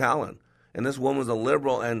Martha McCallum. And this woman was a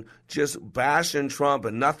liberal and just bashing Trump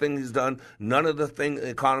and nothing he's done. None of the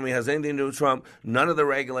economy has anything to do with Trump. None of the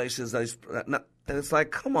regulations. And it's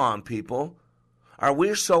like, come on, people. Are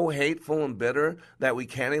we so hateful and bitter that we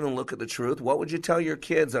can't even look at the truth? What would you tell your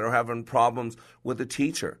kids that are having problems with the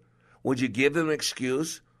teacher? Would you give them an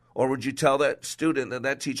excuse? Or would you tell that student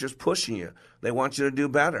that teacher's pushing you? They want you to do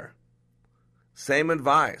better. Same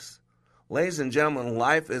advice. Ladies and gentlemen,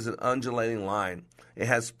 life is an undulating line. It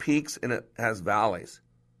has peaks and it has valleys.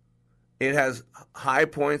 It has high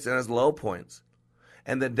points and it has low points.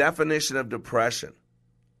 And the definition of depression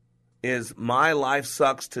is my life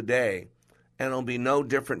sucks today and it'll be no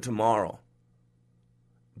different tomorrow.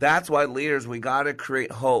 That's why leaders, we got to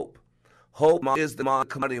create hope. Hope is the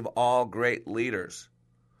commodity of all great leaders.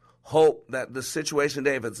 Hope that the situation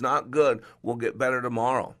today, if it's not good, will get better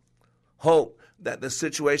tomorrow. Hope that the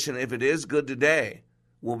situation, if it is good today,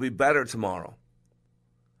 will be better tomorrow.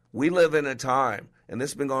 We live in a time, and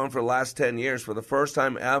this has been going on for the last 10 years, for the first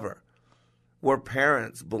time ever, where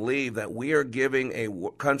parents believe that we are giving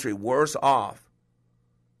a country worse off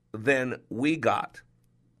than we got.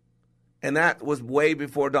 And that was way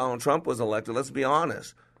before Donald Trump was elected. Let's be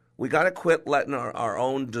honest. We got to quit letting our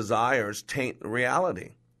own desires taint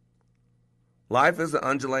reality. Life is an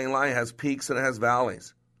undulating line. It has peaks and it has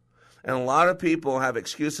valleys. And a lot of people have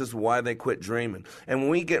excuses for why they quit dreaming. And when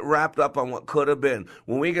we get wrapped up on what could have been,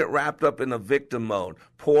 when we get wrapped up in the victim mode,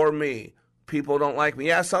 poor me, people don't like me.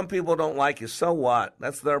 Yeah, some people don't like you. So what?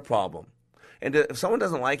 That's their problem. And if someone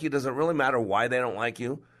doesn't like you, does it really matter why they don't like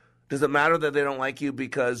you? Does it matter that they don't like you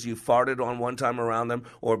because you farted on one time around them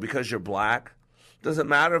or because you're black? Does it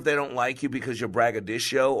matter if they don't like you because you're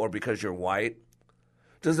braggadocio or because you're white?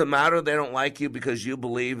 Does it matter if they don't like you because you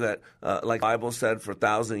believe that, like the Bible said for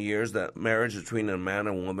 1,000 years, that marriage is between a man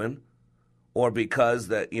and woman? Or because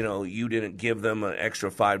that, you didn't give them an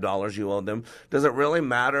extra $5 you owed them? Does it really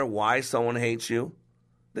matter why someone hates you?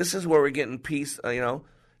 This is where we're getting peace, It's kind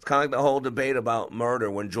of like the whole debate about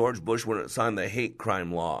murder when George Bush wouldn't sign the hate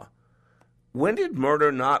crime law. When did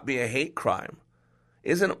murder not be a hate crime?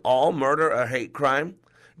 Isn't all murder a hate crime?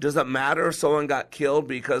 Does it matter if someone got killed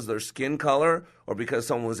because of their skin color or because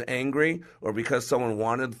someone was angry or because someone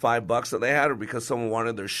wanted $5 that they had or because someone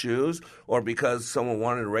wanted their shoes or because someone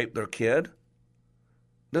wanted to rape their kid?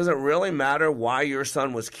 Does it really matter why your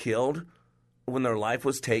son was killed when their life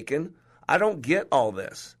was taken? I don't get all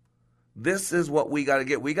this. This is what we got to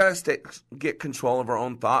get. We got to get control of our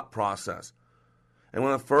own thought process. And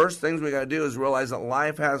one of the first things we got to do is realize that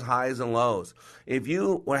life has highs and lows. If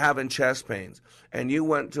you were having chest pains and you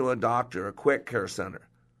went to a doctor, a quick care center,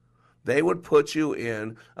 they would put you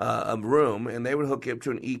in a room and they would hook you up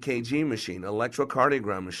to an EKG machine,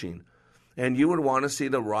 electrocardiogram machine. And you would want to see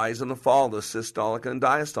the rise and the fall, the systolic and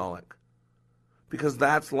diastolic, because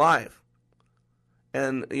that's life.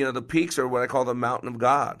 And, the peaks are what I call the mountain of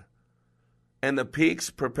God. And the peaks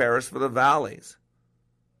prepare us for the valleys.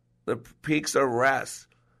 The peaks are rest.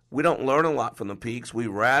 We don't learn a lot from the peaks. We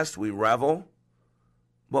rest, we revel,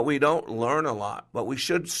 but we don't learn a lot. But we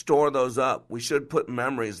should store those up. We should put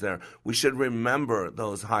memories there. We should remember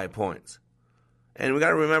those high points. And we got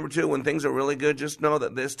to remember, too, when things are really good, just know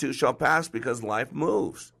that this too shall pass because life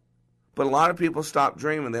moves. But a lot of people stop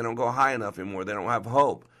dreaming. They don't go high enough anymore. They don't have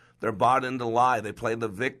hope. They're bought into lie. They play the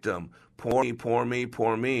victim. Poor me, poor me,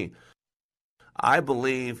 poor me. I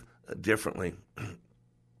believe differently.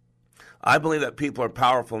 I believe that people are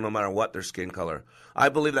powerful no matter what their skin color. I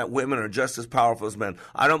believe that women are just as powerful as men.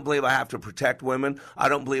 I don't believe I have to protect women. I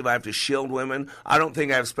don't believe I have to shield women. I don't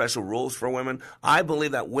think I have special rules for women. I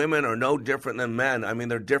believe that women are no different than men. I mean,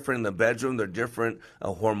 they're different in the bedroom. They're different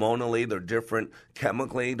hormonally. They're different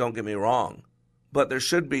chemically. Don't get me wrong. But there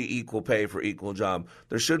should be equal pay for equal job.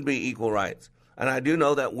 There should be equal rights. And I do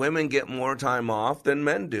know that women get more time off than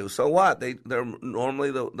men do. So what? They're normally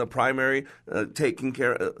the primary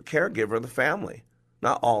caregiver of the family.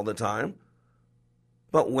 Not all the time.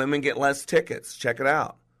 But women get less tickets. Check it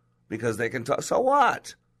out. Because they can talk. So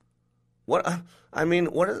what? I mean,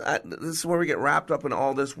 what is that? This is where we get wrapped up in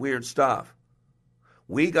all this weird stuff.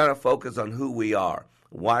 We got to focus on who we are,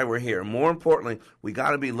 why we're here. More importantly, we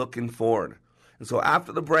got to be looking forward. And so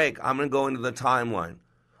after the break, I'm going to go into the timeline.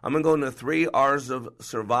 I'm going to go into 3 R's of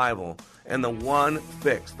survival and the one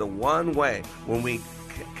fix, the one way when we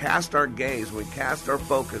cast our gaze, when we cast our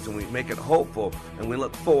focus and we make it hopeful and we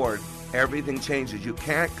look forward, everything changes. You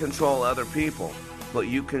can't control other people, but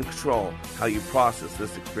you can control how you process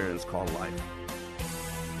this experience called life.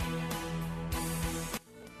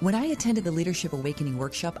 When I attended the Leadership Awakening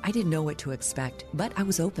workshop, I didn't know what to expect, but I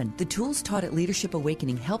was open. The tools taught at Leadership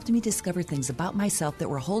Awakening helped me discover things about myself that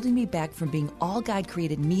were holding me back from being all God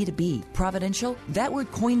created me to be. Providential, that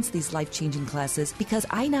word coins these life-changing classes because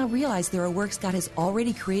I now realize there are works God has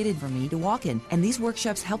already created for me to walk in, and these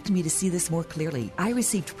workshops helped me to see this more clearly. I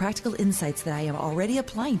received practical insights that I am already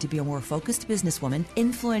applying to be a more focused businesswoman,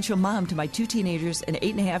 influential mom to my 2 teenagers, an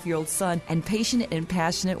 8.5-year-old son, and patient and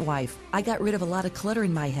passionate wife. I got rid of a lot of clutter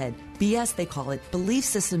in my head. BS, they call it, belief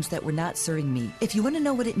systems that were not serving me. If you want to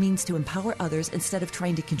know what it means to empower others instead of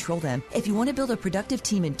trying to control them, if you want to build a productive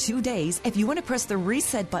team in 2 days, if you want to press the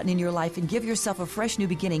reset button in your life and give yourself a fresh new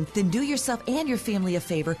beginning, then do yourself and your family a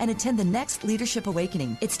favor and attend the next Leadership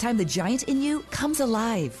Awakening. It's time the giant in you comes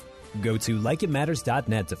alive. Go to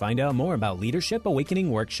likeitmatters.net to find out more about Leadership Awakening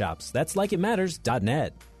workshops. That's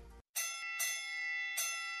likeitmatters.net.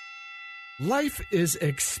 Life is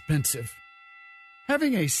expensive.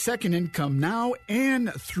 Having a second income now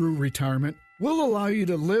and through retirement will allow you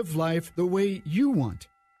to live life the way you want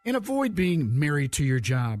and avoid being married to your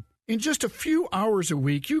job. In just a few hours a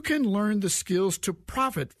week, you can learn the skills to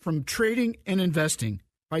profit from trading and investing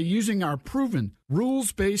by using our proven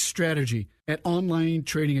rules-based strategy at Online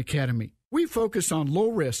Trading Academy. We focus on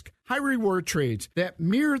low-risk, high-reward trades that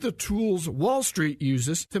mirror the tools Wall Street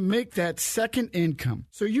uses to make that second income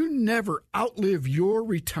so you never outlive your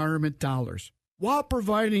retirement dollars, while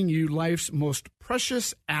providing you life's most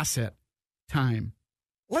precious asset, time.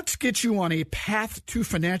 Let's get you on a path to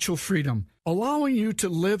financial freedom, allowing you to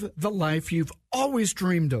live the life you've always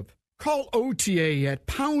dreamed of. Call OTA at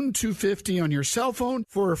pound 250 on your cell phone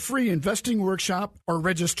for a free investing workshop or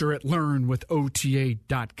register at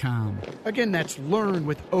learnwithota.com. Again, that's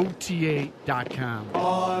learnwithota.com.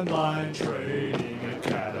 Online Trading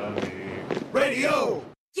Academy Radio.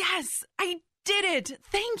 Yes, I did it!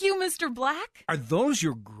 Thank you, Mr. Black. Are those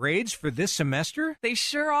your grades for this semester? They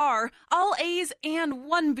sure are. All A's and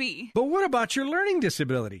 1 B. But what about your learning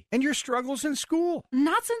disability and your struggles in school?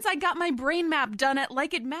 Not since I got my brain map done at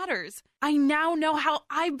Like It Matters. I now know how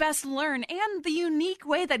I best learn and the unique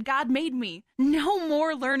way that God made me. No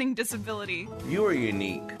more learning disability. You are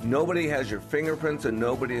unique. Nobody has your fingerprints and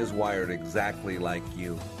nobody is wired exactly like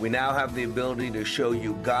you. We now have the ability to show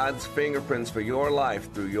you God's fingerprints for your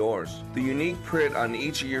life through yours. The unique print on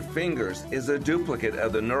each of your fingers is a duplicate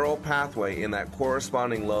of the neural pathway in that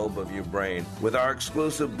corresponding lobe of your brain. With our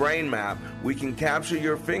exclusive brain map, we can capture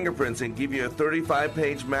your fingerprints and give you a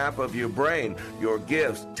 35-page map of your brain, your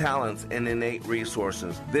gifts, talents, and innate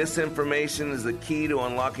resources. This information is the key to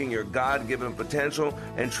unlocking your God-given potential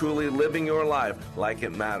and truly living your life like it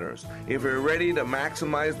matters. If you're ready to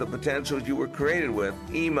maximize the potential you were created with,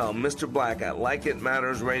 email Mr. Black at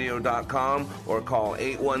likeitmattersradio.com or call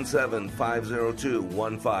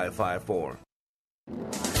 817-502-1554.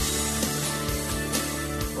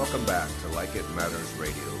 Welcome back to Like It Matters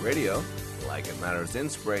Radio. Radio, like it matters,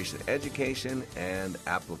 inspiration, education, and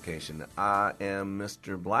application. I am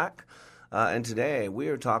Mr. Black. And today we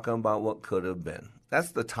are talking about what could have been.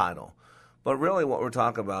 That's the title. But really what we're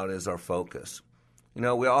talking about is our focus. You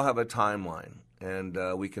know, we all have a timeline, and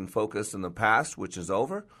we can focus on the past, which is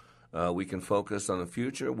over. We can focus on the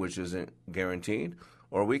future, which isn't guaranteed.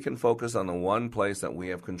 Or we can focus on the one place that we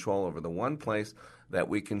have control over, the one place that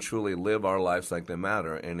we can truly live our lives like they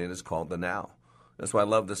matter, and it is called the now. That's why I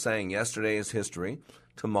love the saying, yesterday is history,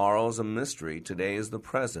 Tomorrow's a mystery. Today is the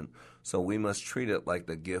present. So we must treat it like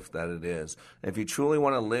the gift that it is. And if you truly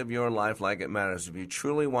want to live your life like it matters, if you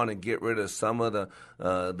truly want to get rid of some of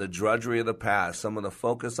the drudgery of the past, some of the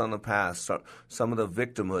focus on the past, some of the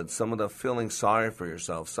victimhood, some of the feeling sorry for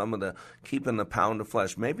yourself, some of the keeping the pound of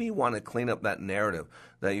flesh, maybe you want to clean up that narrative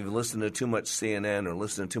that you've listened to too much CNN or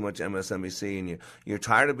listened to too much MSNBC, and you're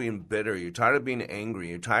tired of being bitter, you're tired of being angry,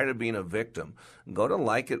 you're tired of being a victim. Go to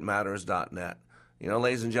likeitmatters.net. You know,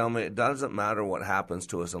 ladies and gentlemen, it doesn't matter what happens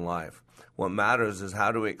to us in life. What matters is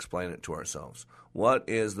how do we explain it to ourselves? What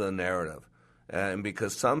is the narrative? And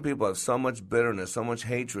because some people have so much bitterness, so much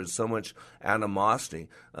hatred, so much animosity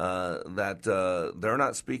that they're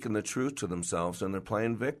not speaking the truth to themselves and they're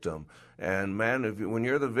playing victim. And man, when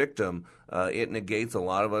you're the victim, it negates a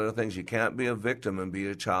lot of other things. You can't be a victim and be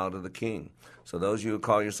a child of the King. So those of you who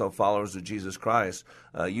call yourself followers of Jesus Christ,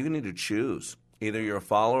 you need to choose. Either you're a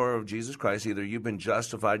follower of Jesus Christ, either you've been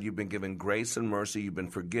justified, you've been given grace and mercy, you've been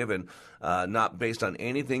forgiven, not based on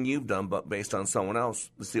anything you've done, but based on someone else.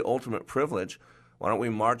 It's the ultimate privilege. Why don't we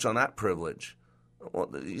march on that privilege? Well,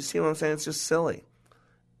 you see what I'm saying? It's just silly.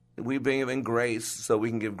 We've been given grace so we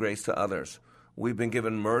can give grace to others. We've been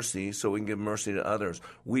given mercy so we can give mercy to others.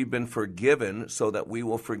 We've been forgiven so that we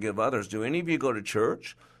will forgive others. Do any of you go to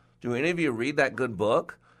church? Do any of you read that good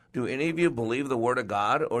book? Do any of you believe the Word of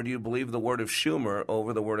God, or do you believe the word of Schumer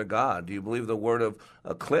over the Word of God? Do you believe the word of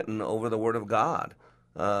Clinton over the Word of God?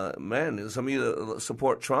 Man, some of you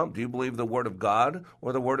support Trump. Do you believe the Word of God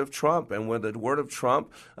or the Word of Trump? And when the Word of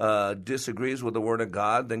Trump disagrees with the Word of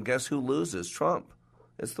God, then guess who loses? Trump.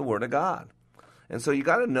 It's the Word of God. And so you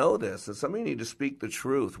got to know this, and some of you need to speak the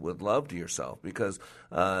truth with love to yourself, because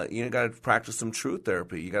you got to practice some truth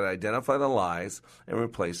therapy. You got to identify the lies and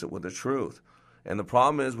replace it with the truth. And the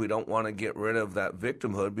problem is we don't want to get rid of that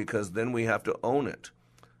victimhood, because then we have to own it.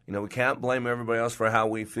 You know, we can't blame everybody else for how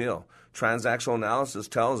we feel. Transactional analysis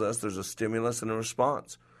tells us there's a stimulus and a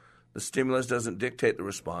response. The stimulus doesn't dictate the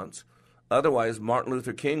response. Otherwise, Martin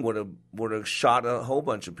Luther King would have shot a whole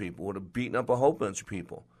bunch of people, would have beaten up a whole bunch of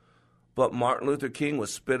people. But Martin Luther King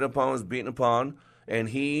was spit upon, was beaten upon, and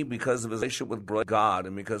he, because of his relationship with God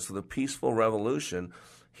and because of the peaceful revolution,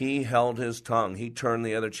 he held his tongue. He turned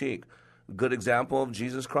the other cheek. Good example of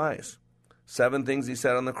Jesus Christ. 7 things he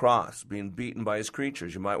said on the cross, being beaten by his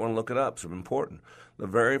creatures. You might want to look it up. It's important. The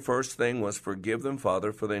very first thing was, forgive them,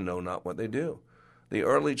 Father, for they know not what they do. The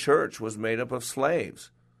early church was made up of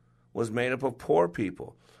slaves, was made up of poor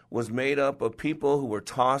people, was made up of people who were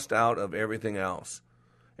tossed out of everything else.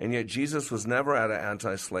 And yet Jesus was never at an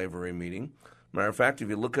anti-slavery meeting. Matter of fact, if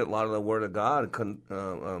you look at a lot of the Word of God,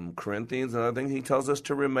 Corinthians and other things, he tells us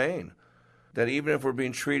to remain. That even if we're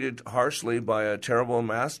being treated harshly by a terrible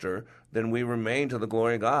master, then we remain to the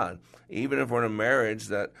glory of God. Even if we're in a marriage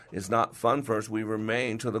that is not fun for us, we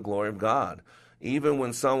remain to the glory of God. Even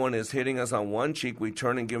when someone is hitting us on one cheek, we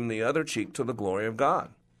turn and give them the other cheek to the glory of God.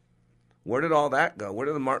 Where did all that go? Where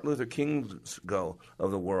did the Martin Luther Kings go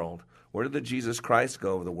of the world? Where did the Jesus Christ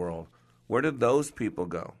go of the world? Where did those people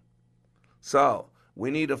go? So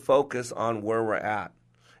we need to focus on where we're at.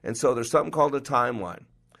 And so there's something called a timeline.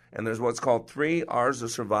 And there's what's called 3 R's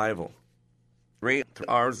of survival. 3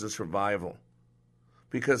 R's of survival.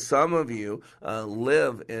 Because some of you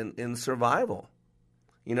live in survival.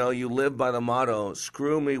 You know, you live by the motto,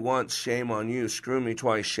 screw me once, shame on you. Screw me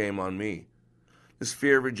twice, shame on me. This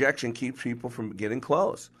fear of rejection keeps people from getting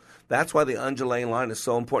close. That's why the undulating line is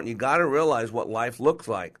so important. You got to realize what life looks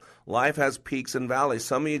like. Life has peaks and valleys.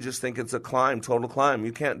 Some of you just think it's a climb, total climb.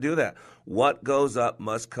 You can't do that. What goes up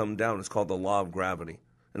must come down. It's called the law of gravity.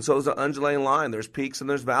 And so it's an undulating line. There's peaks and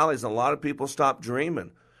there's valleys. And a lot of people stop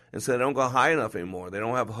dreaming. And so they don't go high enough anymore. They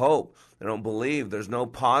don't have hope. They don't believe. There's no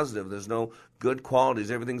positive. There's no good qualities.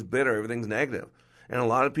 Everything's bitter. Everything's negative. And a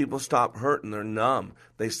lot of people stop hurting. They're numb.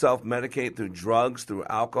 They self-medicate through drugs, through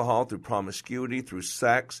alcohol, through promiscuity, through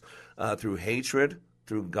sex, through hatred,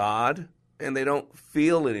 through God. And they don't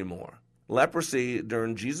feel anymore. Leprosy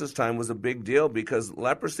during Jesus' time was a big deal because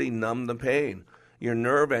leprosy numbed the pain. Your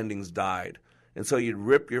nerve endings died. And so you'd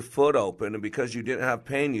rip your foot open, and because you didn't have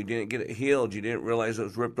pain, you didn't get it healed, you didn't realize it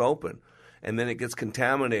was ripped open. And then it gets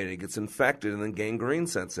contaminated, it gets infected, and then gangrene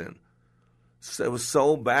sets in. So it was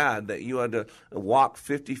so bad that you had to walk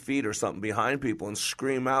 50 feet or something behind people and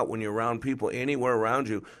scream out when you're around people anywhere around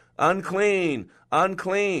you, unclean,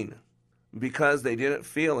 unclean, because they didn't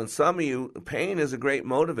feel. And some of you, pain is a great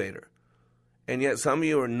motivator. And yet some of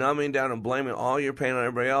you are numbing down and blaming all your pain on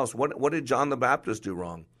everybody else. What did John the Baptist do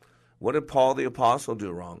wrong? What did Paul the Apostle do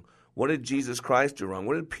wrong? What did Jesus Christ do wrong?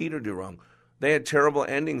 What did Peter do wrong? They had terrible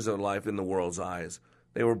endings of life in the world's eyes.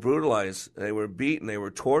 They were brutalized. They were beaten. They were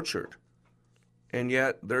tortured. and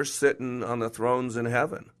yet they're sitting on the thrones in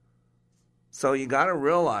heaven. So you got to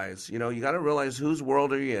realize, whose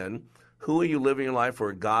world are you in? Who are you living your life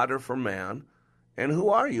for, God or for man? And who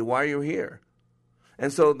are you? Why are you here?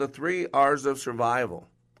 And so the 3 R's of survival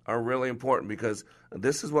are really important, because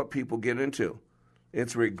this is what people get into.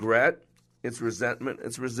 It's regret, it's resentment,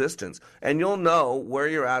 it's resistance. And you'll know where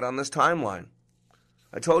you're at on this timeline.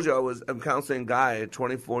 I told you I'm counseling a guy, a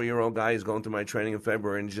 24-year-old guy. He's going through my training in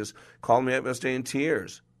February, and he just called me up yesterday in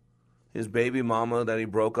tears. His baby mama that he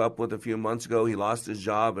broke up with a few months ago, he lost his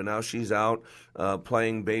job, and now she's out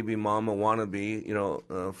playing baby mama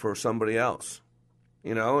wannabe, for somebody else.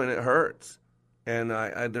 And it hurts. And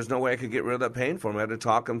there's no way I could get rid of that pain for him. I had to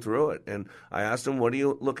talk him through it. And I asked him, what are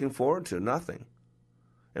you looking forward to? Nothing.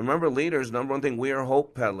 And remember, leaders, number one thing, we are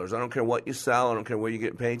hope peddlers. I don't care what you sell. I don't care where you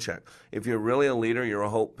get paycheck. If you're really a leader, you're a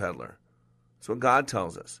hope peddler. That's what God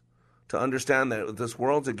tells us. To understand that if this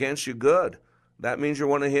world's against you, good. That means you're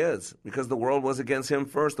one of his, because the world was against him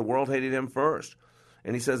first. The world hated him first.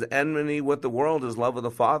 And he says enmity with the world is love of the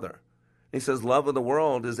Father. He says love of the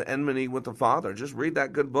world is enmity with the Father. Just read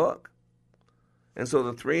that good book. And so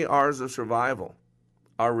the 3 R's of survival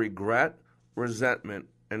are regret, resentment,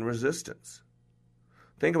 and resistance.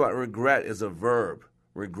 Think about regret as a verb,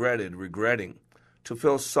 regretted, regretting, to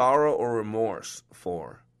feel sorrow or remorse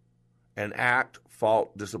for, an act,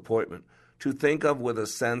 fault, disappointment, to think of with a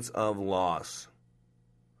sense of loss.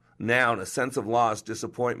 Noun, a sense of loss,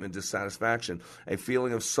 disappointment, dissatisfaction, a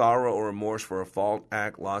feeling of sorrow or remorse for a fault,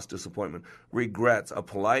 act, loss, disappointment. Regrets, a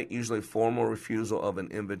polite, usually formal refusal of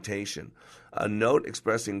an invitation. A note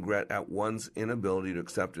expressing regret at one's inability to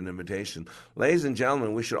accept an invitation. Ladies and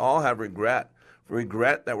gentlemen, we should all have regret.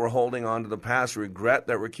 Regret that we're holding on to the past. Regret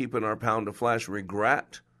that we're keeping our pound of flesh.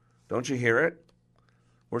 Regret. Don't you hear it?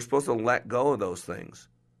 We're supposed to let go of those things.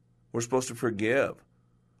 We're supposed to forgive.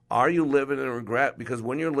 Are you living in regret? Because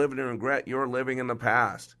when you're living in regret, you're living in the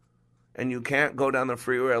past. And you can't go down the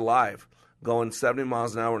freeway of life going 70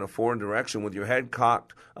 miles an hour in a forward direction with your head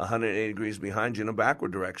cocked 180 degrees behind you in a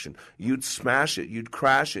backward direction. You'd smash it. You'd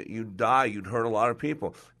crash it. You'd die. You'd hurt a lot of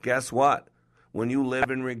people. Guess what? When you live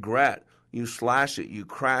in regret, you slash it. You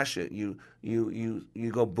crash it. You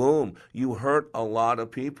go boom. You hurt a lot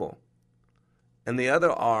of people. And the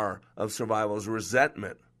other R of survival is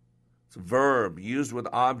resentment. It's a verb used with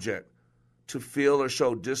object, to feel or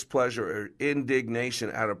show displeasure or indignation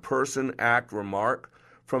at a person, act, remark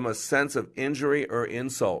from a sense of injury or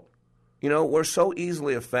insult. We're so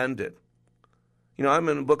easily offended. I'm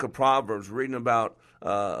in the book of Proverbs reading about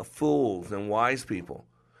fools and wise people.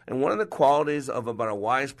 And one of the qualities about a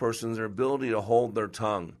wise person is their ability to hold their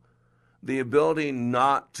tongue. The ability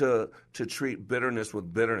not to treat bitterness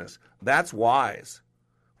with bitterness. That's wise.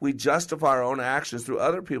 We justify our own actions through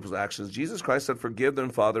other people's actions. Jesus Christ said, forgive them,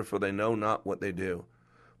 Father, for they know not what they do.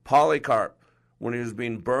 Polycarp, when he was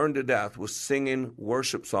being burned to death, was singing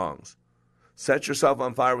worship songs. Set yourself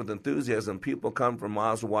on fire with enthusiasm. People come from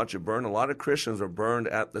miles to watch you burn. A lot of Christians were burned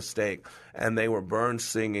at the stake, and they were burned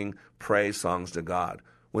singing praise songs to God.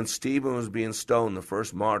 When Stephen was being stoned, the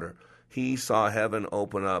first martyr, he saw heaven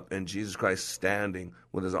open up and Jesus Christ standing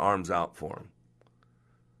with his arms out for him.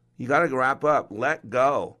 You got to wrap up. Let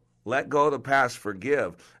go. Let go of the past.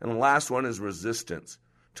 Forgive. And the last one is resistance.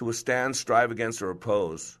 To withstand, strive against, or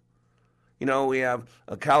oppose. We have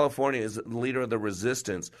California is the leader of the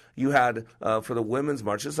resistance. You had, for the Women's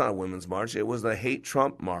March, it's not a Women's March, it was the Hate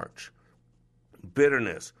Trump March.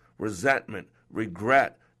 Bitterness, resentment,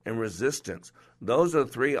 regret, and resistance. Those are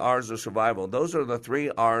the 3 R's of survival. Those are the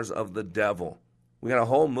 3 R's of the devil. We got a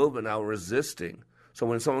whole movement now resisting. So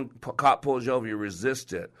when someone cop pulls you over, you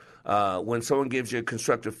resist it. When someone gives you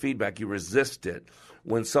constructive feedback, you resist it.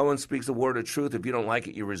 When someone speaks a word of truth, if you don't like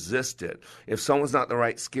it, you resist it. If someone's not the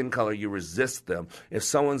right skin color, you resist them. If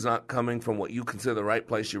someone's not coming from what you consider the right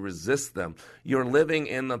place, you resist them. You're living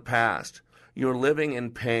in the past. You're living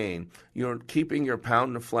in pain. You're keeping your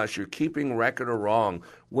pound of flesh. You're keeping record of wrong,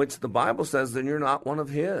 which the Bible says then you're not one of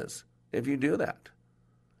his if you do that.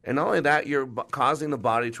 And not only that, you're causing the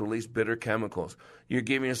body to release bitter chemicals. You're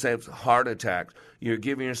giving yourself a heart attack. You're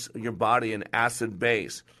giving your body an acid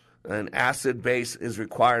base. An acid base is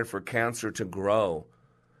required for cancer to grow.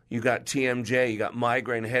 You got TMJ, you got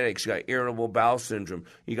migraine headaches, you got irritable bowel syndrome,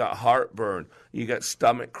 you got heartburn, you got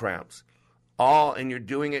stomach cramps. And you're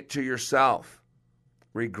doing it to yourself.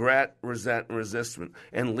 Regret, resent, and resistance.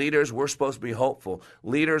 And leaders, we're supposed to be hopeful.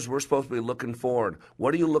 Leaders, we're supposed to be looking forward.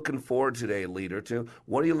 What are you looking forward today, leader, to?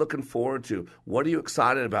 What are you looking forward to? What are you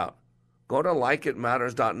excited about? Go to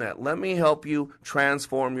likeitmatters.net. Let me help you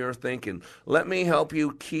transform your thinking. Let me help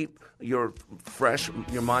you keep your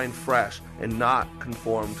mind fresh and not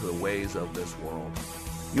conform to the ways of this world.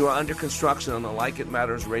 You are under construction on the Like It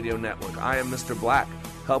Matters Radio Network. I am Mr. Black,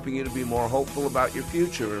 helping you to be more hopeful about your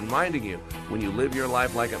future, reminding you when you live your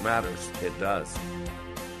life like it matters, it does.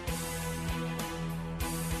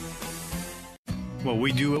 Well,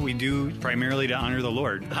 we do what we do primarily to honor the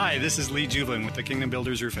Lord. Hi, this is Lee Juvelin with the Kingdom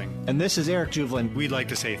Builders Roofing. And this is Eric Juvelin. We'd like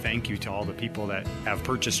to say thank you to all the people that have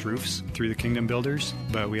purchased roofs through the Kingdom Builders,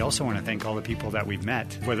 but we also want to thank all the people that we've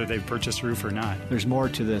met, whether they've purchased a roof or not. There's more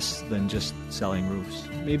to this than just selling roofs.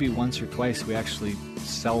 Maybe once or twice we actually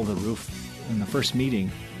sell the roof in the first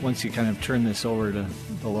meeting. Once you kind of turn this over to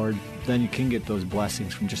the Lord, then you can get those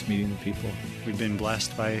blessings from just meeting the people. We've been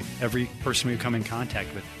blessed by every person we come in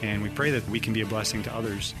contact with, and we pray that we can be a blessing to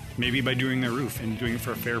others. Maybe by doing their roof and doing it for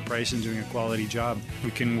a fair price and doing a quality job. We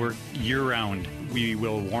can work year-round. We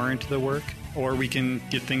will warrant the work, or we can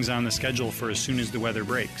get things on the schedule for as soon as the weather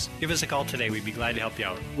breaks. Give us a call today. We'd be glad to help you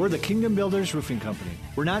out. We're the Kingdom Builders Roofing Company.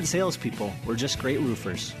 We're not salespeople. We're just great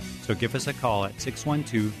roofers. So give us a call at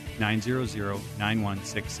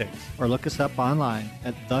 612-900-9166. Or look us up online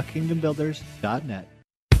at thekingdombuilders.net.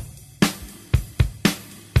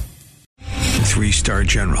 3-star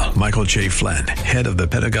General Michael J. Flynn, head of the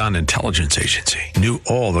Pentagon Intelligence Agency, knew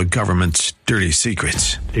all the government's dirty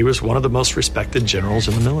secrets. He was one of the most respected generals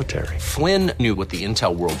in the military. Flynn knew what the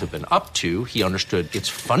intel world had been up to. He understood its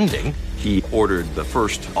funding. He ordered the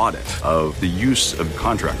first audit of the use of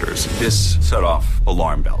contractors. This set off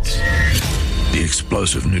alarm bells. The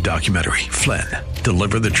explosive new documentary, Flynn,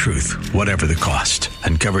 Deliver the Truth, Whatever the Cost,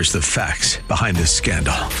 uncovers the facts behind this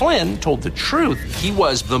scandal. Flynn told the truth. He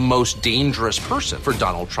was the most dangerous person for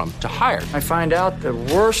Donald Trump to hire. I find out the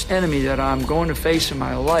worst enemy that I'm going to face in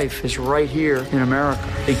my life is right here in America.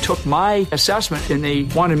 They took my assessment and they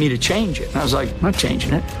wanted me to change it. And I was like, I'm not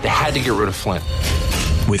changing it. They had to get rid of Flynn.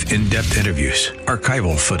 With in-depth interviews,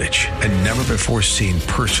 archival footage, and never-before-seen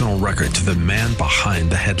personal records of the man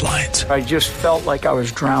behind the headlines. I just felt like I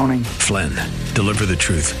was drowning. Flynn, Deliver the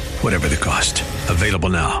Truth, Whatever the Cost. Available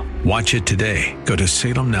now. Watch it today. Go to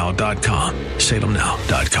salemnow.com.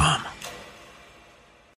 salemnow.com.